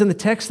says in the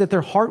text that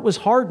their heart was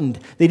hardened.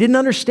 They didn't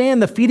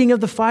understand the feeding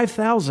of the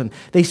 5,000.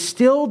 They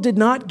still did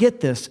not get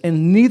this,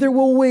 and neither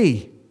will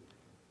we.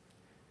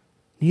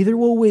 Neither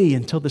will we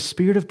until the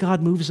Spirit of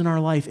God moves in our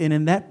life. And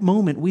in that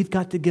moment, we've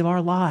got to give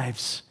our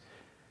lives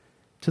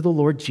to the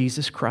Lord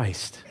Jesus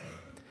Christ.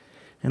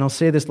 And I'll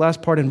say this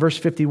last part in verse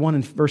 51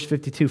 and verse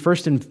 52.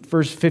 First, in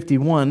verse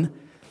 51,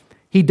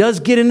 he does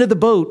get into the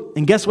boat.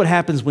 And guess what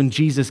happens when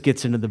Jesus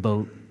gets into the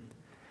boat?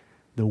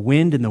 The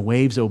wind and the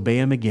waves obey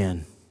him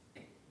again.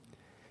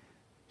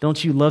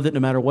 Don't you love that no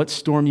matter what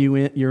storm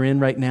you're in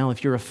right now,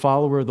 if you're a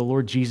follower of the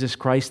Lord Jesus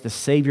Christ, the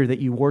Savior that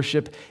you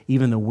worship,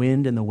 even the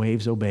wind and the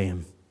waves obey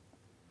him.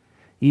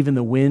 Even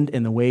the wind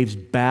and the waves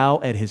bow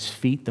at his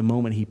feet the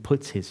moment he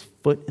puts his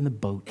foot in the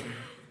boat.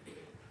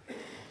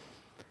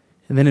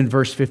 And then in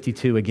verse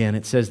 52 again,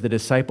 it says the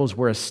disciples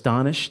were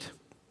astonished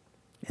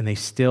and they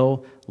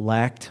still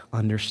lacked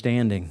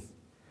understanding.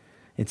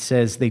 It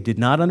says they did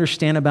not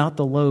understand about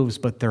the loaves,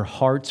 but their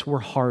hearts were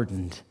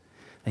hardened.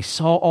 They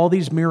saw all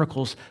these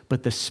miracles,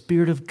 but the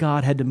Spirit of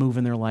God had to move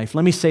in their life.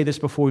 Let me say this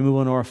before we move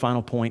on to our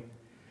final point.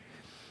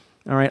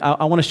 All right,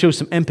 I want to show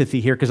some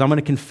empathy here because I'm going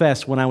to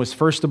confess when I was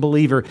first a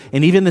believer,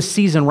 and even the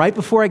season right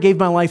before I gave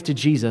my life to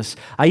Jesus,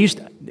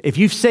 if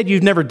you've said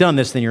you've never done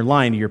this, then you're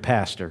lying to your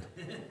pastor.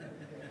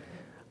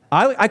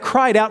 I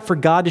cried out for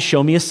God to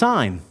show me a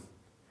sign.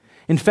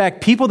 In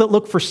fact, people that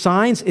look for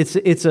signs,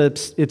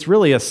 it's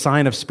really a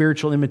sign of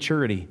spiritual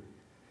immaturity.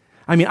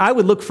 I mean, I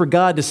would look for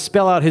God to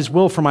spell out his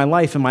will for my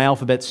life in my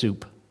alphabet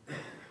soup.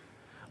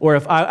 Or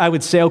if I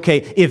would say,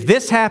 okay, if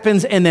this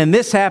happens, and then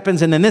this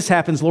happens, and then this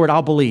happens, Lord,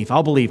 I'll believe.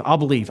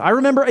 I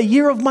remember a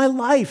year of my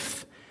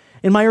life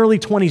in my early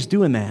 20s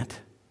doing that.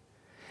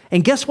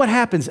 And guess what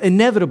happens?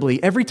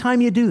 Inevitably, every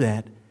time you do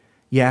that,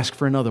 you ask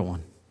for another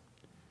one.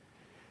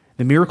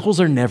 The miracles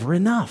are never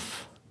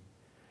enough.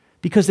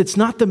 Because it's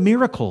not the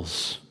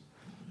miracles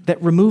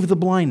that remove the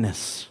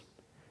blindness.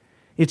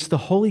 It's the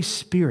Holy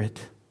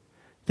Spirit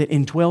that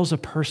indwells a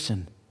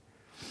person.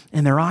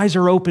 And their eyes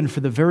are open for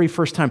the very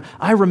first time.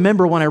 I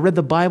remember when I read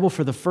the Bible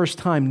for the first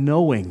time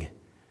knowing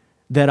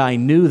that I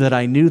knew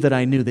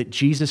that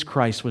Jesus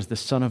Christ was the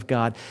Son of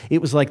God.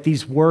 It was like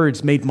these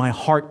words made my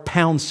heart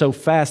pound so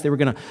fast,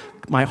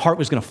 my heart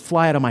was going to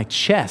fly out of my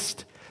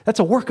chest. That's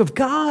a work of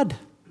God.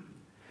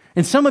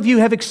 And some of you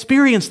have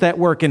experienced that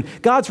work, and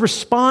God's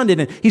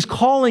responded, and he's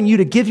calling you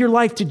to give your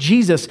life to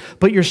Jesus,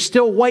 but you're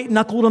still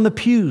white-knuckled on the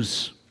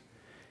pews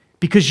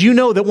because you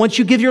know that once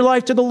you give your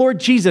life to the Lord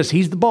Jesus,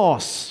 he's the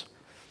boss.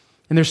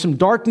 And there's some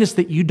darkness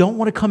that you don't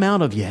want to come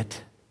out of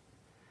yet.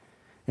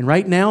 And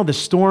right now, the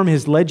storm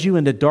has led you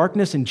into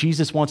darkness, and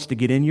Jesus wants to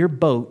get in your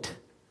boat.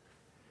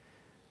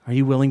 Are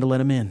you willing to let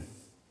him in?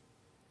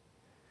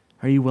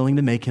 Are you willing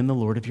to make him the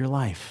Lord of your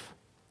life?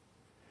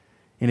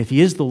 And if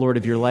he is the Lord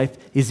of your life,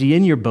 is he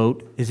in your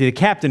boat? Is he the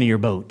captain of your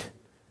boat?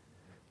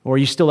 Or are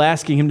you still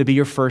asking him to be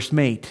your first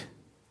mate?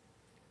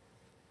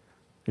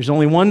 There's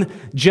only one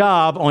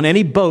job on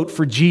any boat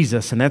for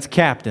Jesus, and that's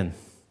captain.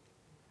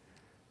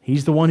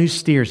 He's the one who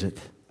steers it.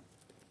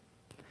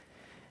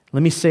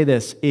 Let me say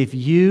this. If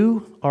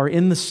you are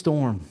in the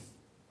storm,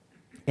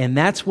 and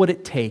that's what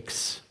it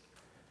takes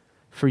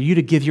for you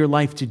to give your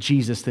life to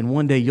Jesus, then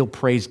one day you'll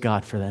praise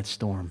God for that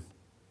storm.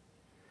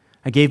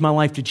 I gave my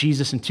life to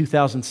Jesus in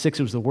 2006.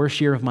 It was the worst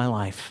year of my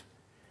life.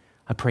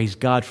 I praise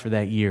God for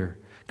that year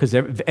because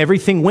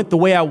everything went the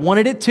way I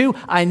wanted it to.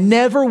 I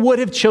never would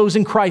have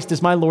chosen Christ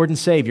as my Lord and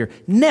Savior.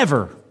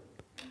 Never.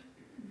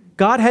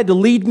 God had to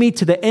lead me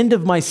to the end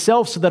of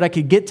myself so that I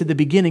could get to the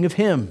beginning of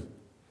him.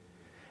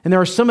 And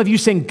there are some of you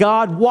saying,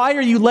 God, why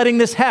are you letting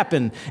this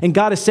happen? And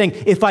God is saying,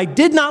 if I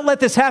did not let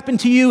this happen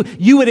to you,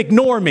 you would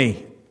ignore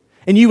me.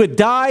 And you would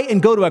die and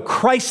go to a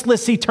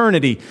Christless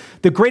eternity.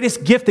 The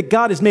greatest gift that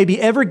God has maybe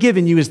ever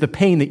given you is the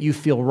pain that you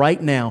feel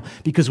right now.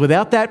 Because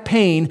without that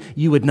pain,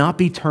 you would not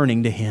be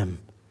turning to him.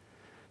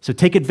 So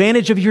take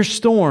advantage of your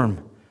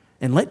storm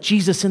and let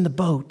Jesus in the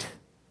boat.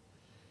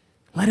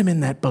 Let him in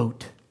that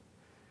boat.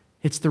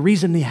 It's the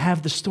reason you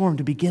have the storm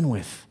to begin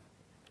with.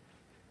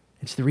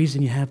 It's the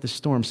reason you have the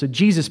storm. So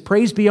Jesus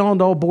prays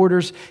beyond all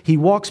borders. He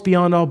walks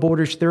beyond all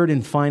borders. Third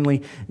and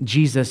finally,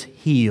 Jesus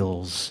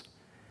heals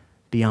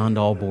beyond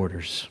all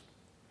borders.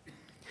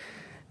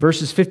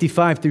 Verses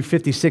 55 through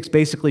 56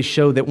 basically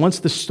show that once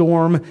the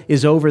storm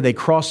is over, they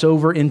cross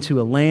over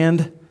into a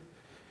land,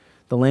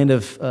 the land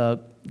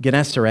of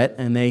Gennesaret,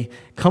 and they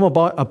come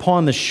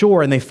upon the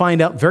shore and they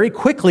find out very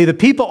quickly the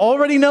people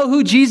already know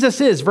who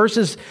Jesus is.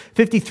 Verses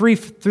 53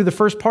 through the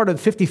first part of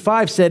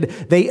 55 said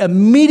they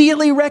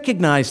immediately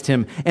recognized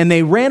him and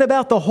they ran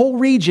about the whole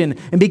region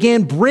and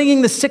began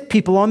bringing the sick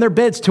people on their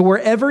beds to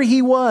wherever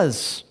he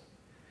was.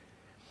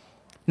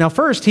 Now,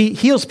 first, he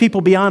heals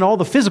people beyond all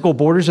the physical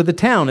borders of the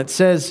town. It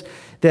says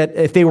that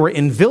if they were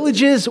in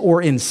villages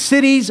or in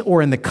cities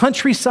or in the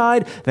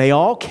countryside, they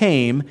all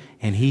came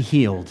and he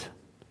healed.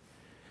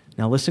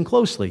 Now, listen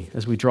closely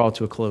as we draw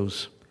to a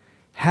close.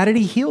 How did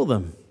he heal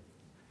them?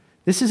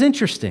 This is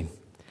interesting.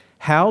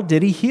 How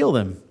did he heal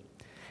them?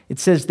 It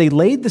says, they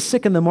laid the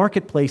sick in the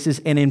marketplaces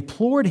and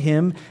implored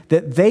him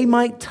that they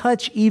might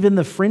touch even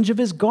the fringe of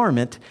his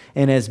garment,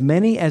 and as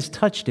many as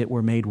touched it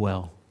were made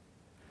well.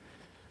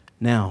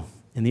 Now,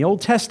 in the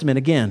Old Testament,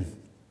 again,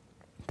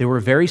 there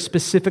were very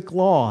specific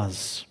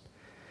laws.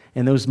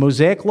 And those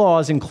Mosaic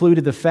laws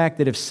included the fact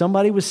that if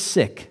somebody was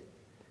sick,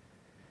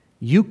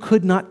 you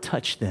could not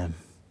touch them,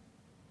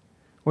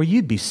 or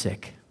you'd be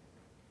sick.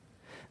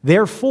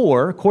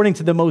 Therefore, according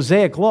to the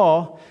Mosaic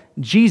law,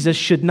 Jesus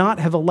should not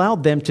have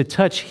allowed them to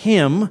touch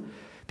him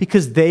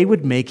because they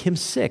would make him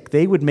sick.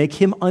 They would make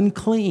him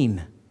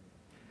unclean.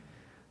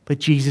 But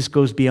Jesus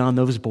goes beyond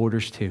those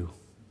borders too.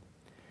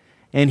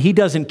 And he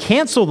doesn't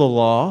cancel the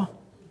law,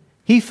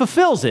 he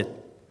fulfills it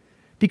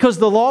because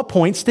the law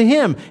points to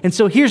him. And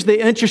so here's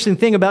the interesting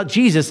thing about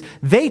Jesus.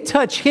 They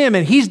touch him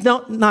and he's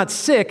not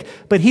sick,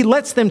 but he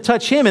lets them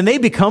touch him and they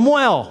become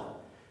well.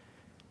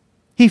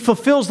 He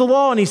fulfills the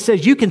law and he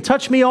says, you can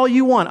touch me all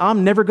you want.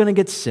 I'm never going to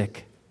get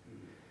sick.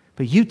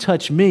 But you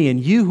touch me, and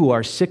you who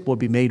are sick will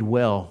be made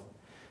well,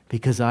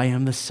 because I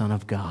am the Son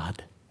of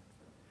God.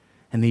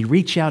 And they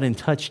reached out and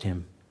touched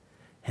him,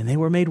 and they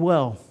were made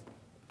well.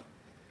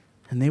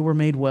 And they were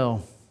made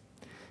well.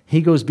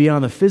 He goes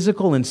beyond the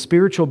physical and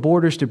spiritual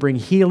borders to bring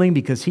healing,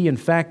 because he, in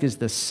fact, is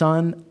the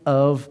Son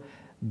of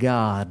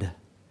God.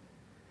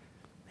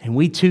 And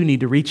we too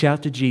need to reach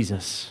out to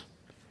Jesus.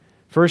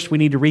 First, we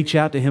need to reach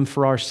out to him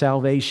for our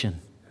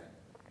salvation.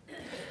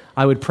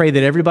 I would pray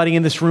that everybody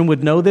in this room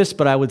would know this,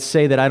 but I would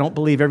say that I don't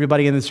believe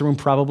everybody in this room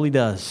probably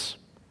does.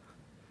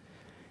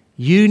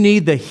 You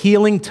need the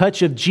healing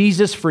touch of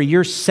Jesus for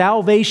your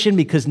salvation,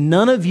 because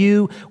none of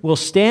you will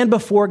stand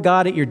before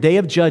God at your day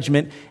of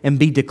judgment and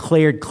be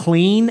declared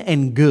clean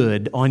and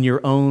good on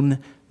your own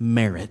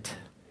merit.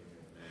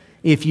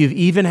 If you've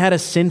even had a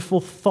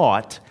sinful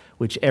thought,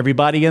 which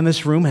everybody in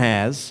this room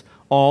has,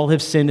 all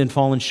have sinned and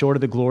fallen short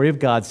of the glory of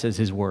God, says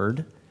his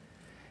word.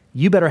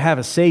 You better have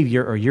a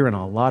Savior or you're in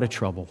a lot of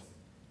trouble.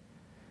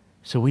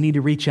 So we need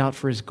to reach out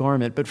for his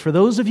garment. But for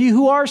those of you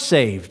who are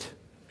saved,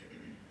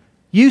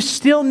 you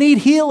still need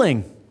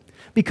healing,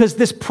 because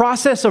this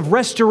process of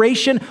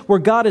restoration where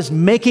God is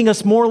making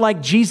us more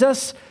like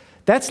Jesus,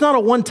 that's not a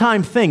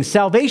one-time thing.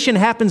 Salvation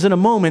happens in a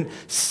moment.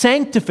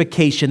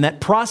 Sanctification, that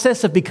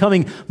process of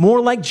becoming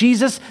more like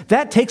Jesus,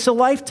 that takes a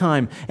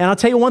lifetime. And I'll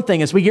tell you one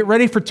thing, as we get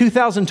ready for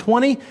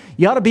 2020,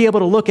 you ought to be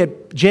able to look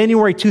at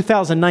January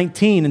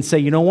 2019 and say,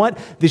 you know what?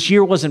 This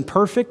year wasn't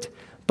perfect,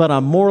 but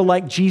I'm more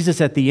like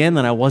Jesus at the end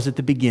than I was at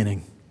the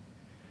beginning.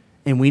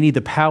 And we need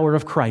the power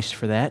of Christ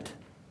for that.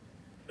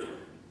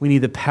 We need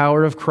the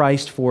power of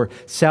Christ for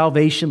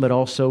salvation, but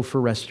also for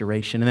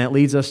restoration. And that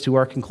leads us to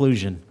our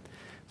conclusion.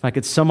 If I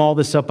could sum all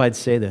this up, I'd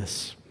say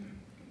this.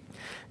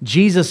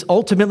 Jesus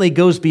ultimately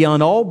goes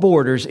beyond all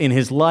borders in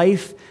his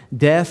life,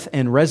 death,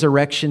 and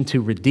resurrection to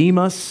redeem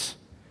us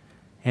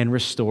and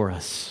restore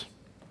us.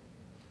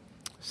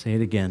 Say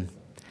it again.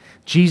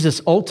 Jesus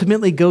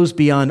ultimately goes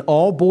beyond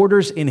all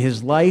borders in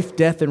his life,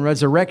 death, and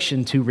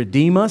resurrection to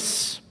redeem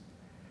us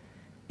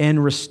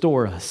and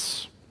restore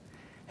us.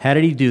 How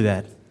did he do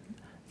that?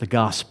 The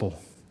gospel.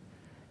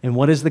 And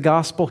what is the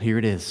gospel? Here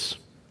it is.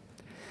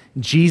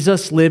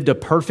 Jesus lived a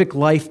perfect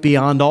life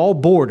beyond all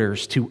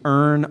borders to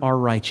earn our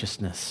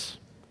righteousness.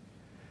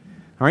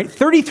 All right,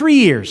 33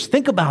 years.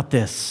 Think about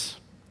this.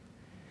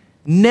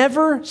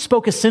 Never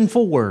spoke a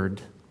sinful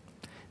word.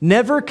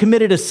 Never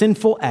committed a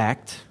sinful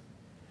act.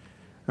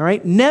 All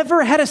right,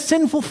 never had a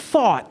sinful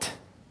thought.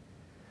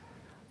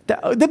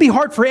 That'd be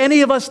hard for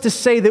any of us to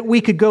say that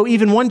we could go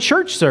even one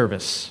church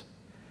service.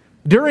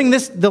 During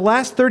the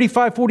last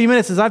 35, 40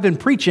 minutes as I've been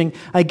preaching,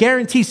 I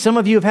guarantee some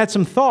of you have had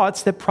some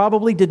thoughts that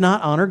probably did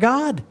not honor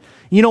God.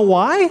 You know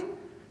why?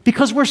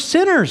 Because we're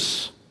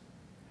sinners.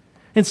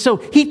 And so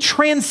he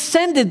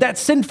transcended that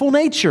sinful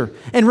nature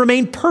and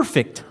remained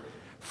perfect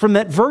from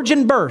that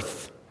virgin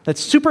birth, that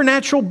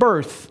supernatural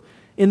birth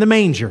in the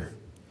manger,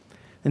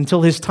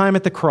 until his time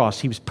at the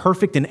cross. He was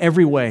perfect in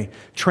every way,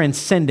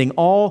 transcending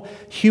all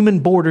human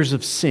borders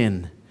of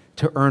sin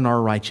to earn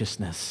our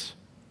righteousness.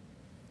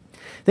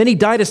 Then he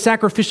died a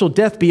sacrificial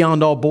death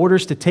beyond all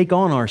borders to take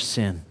on our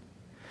sin.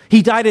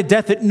 He died a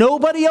death that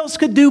nobody else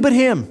could do but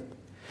him.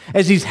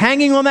 As he's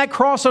hanging on that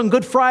cross on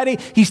Good Friday,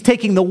 he's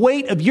taking the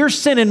weight of your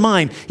sin and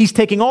mine. He's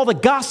taking all the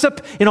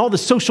gossip and all the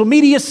social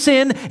media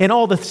sin and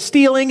all the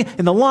stealing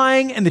and the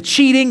lying and the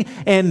cheating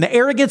and the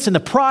arrogance and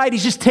the pride.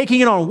 He's just taking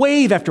it on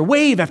wave after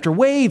wave after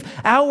wave,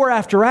 hour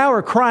after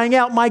hour, crying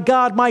out, my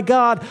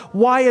God,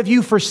 why have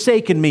you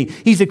forsaken me?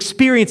 He's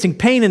experiencing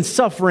pain and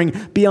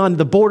suffering beyond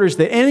the borders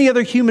that any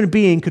other human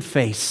being could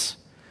face,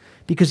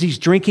 because he's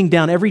drinking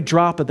down every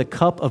drop of the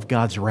cup of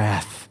God's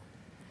wrath.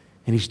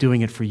 And he's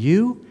doing it for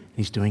you.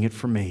 He's doing it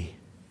for me.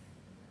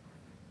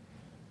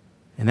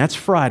 And that's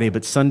Friday,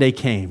 but Sunday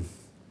came.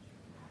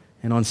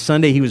 And on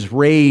Sunday, he was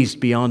raised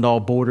beyond all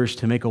borders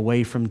to make a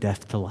way from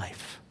death to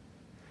life.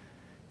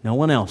 No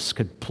one else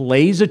could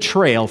blaze a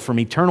trail from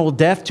eternal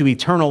death to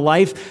eternal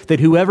life, that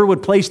whoever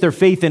would place their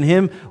faith in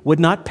him would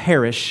not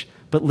perish,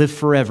 but live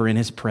forever in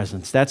his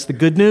presence. That's the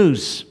good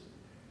news.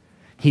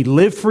 He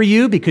lived for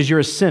you because you're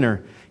a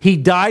sinner. He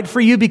died for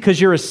you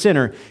because you're a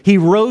sinner. He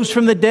rose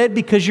from the dead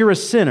because you're a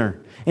sinner.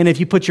 And if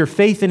you put your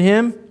faith in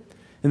Him,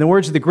 in the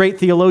words of the great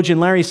theologian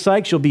Larry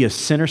Sykes, you'll be a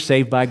sinner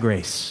saved by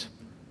grace.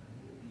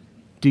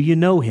 Do you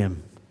know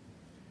Him?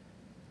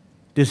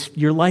 Does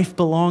your life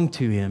belong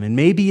to Him? And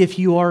maybe if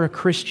you are a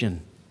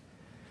Christian,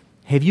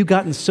 have you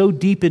gotten so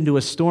deep into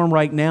a storm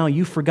right now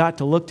you forgot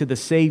to look to the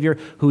Savior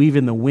who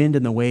even the wind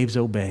and the waves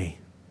obey?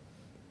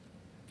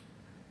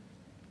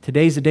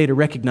 Today's the day to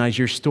recognize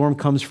your storm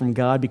comes from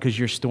God because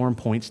your storm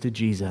points to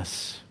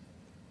Jesus.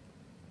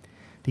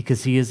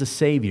 Because He is a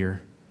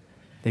Savior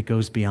that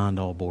goes beyond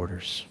all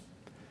borders.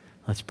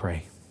 Let's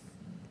pray.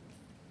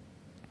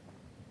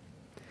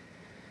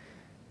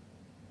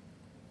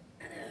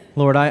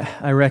 Lord,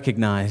 I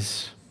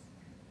recognize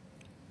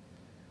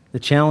the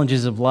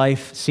challenges of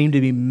life seem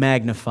to be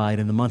magnified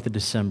in the month of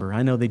December.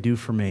 I know they do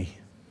for me.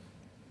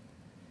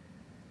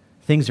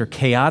 Things are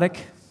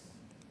chaotic.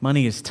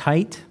 Money is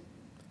tight.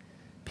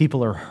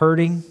 People are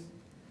hurting.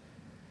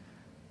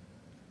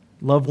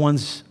 Loved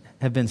ones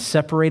have been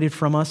separated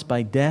from us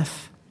by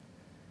death.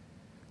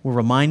 We're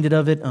reminded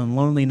of it on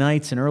lonely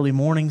nights and early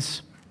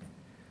mornings.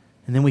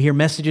 And then we hear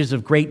messages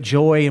of great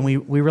joy, and we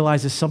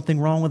realize there's something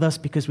wrong with us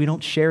because we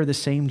don't share the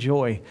same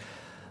joy.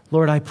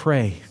 Lord, I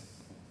pray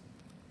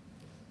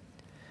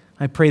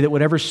that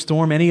whatever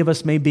storm any of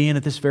us may be in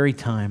at this very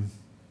time,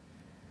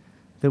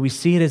 that we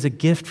see it as a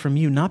gift from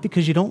You, not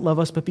because You don't love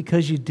us, but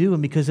because You do,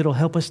 and because it'll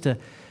help us to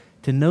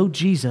know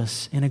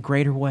Jesus in a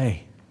greater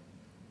way.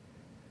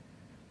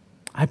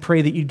 I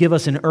pray that You'd give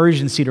us an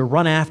urgency to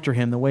run after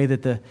Him the way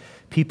that the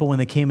people when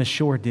they came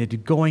ashore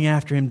did, going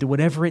after Him, do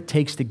whatever it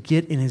takes to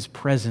get in His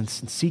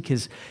presence and seek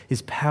His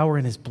power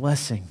and His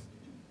blessing.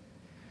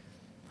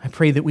 I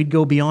pray that we'd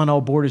go beyond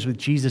all borders with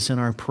Jesus in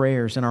our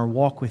prayers and our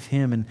walk with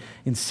Him and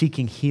in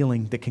seeking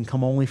healing that can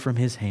come only from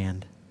His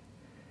hand.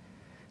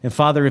 And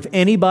Father, if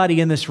anybody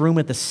in this room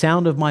at the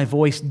sound of my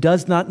voice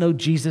does not know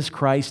Jesus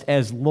Christ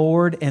as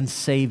Lord and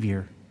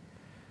Savior,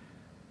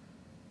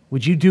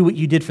 would You do what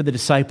You did for the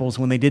disciples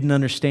when they didn't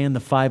understand the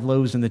 5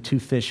 loaves and the 2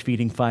 fish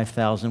feeding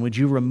 5,000? Would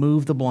You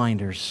remove the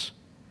blinders?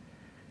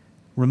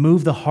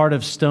 Remove the heart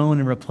of stone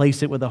and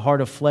replace it with a heart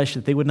of flesh,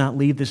 that they would not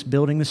leave this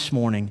building this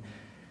morning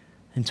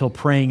until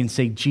praying and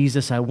say,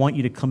 Jesus, I want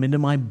You to come into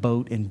my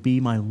boat and be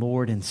my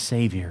Lord and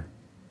Savior.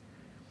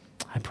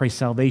 I pray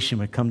salvation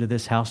would come to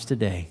this house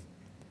today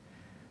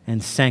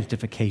and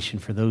sanctification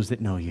for those that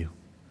know You.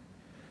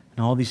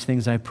 And all these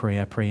things I pray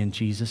in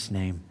Jesus'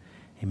 name.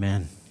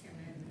 Amen.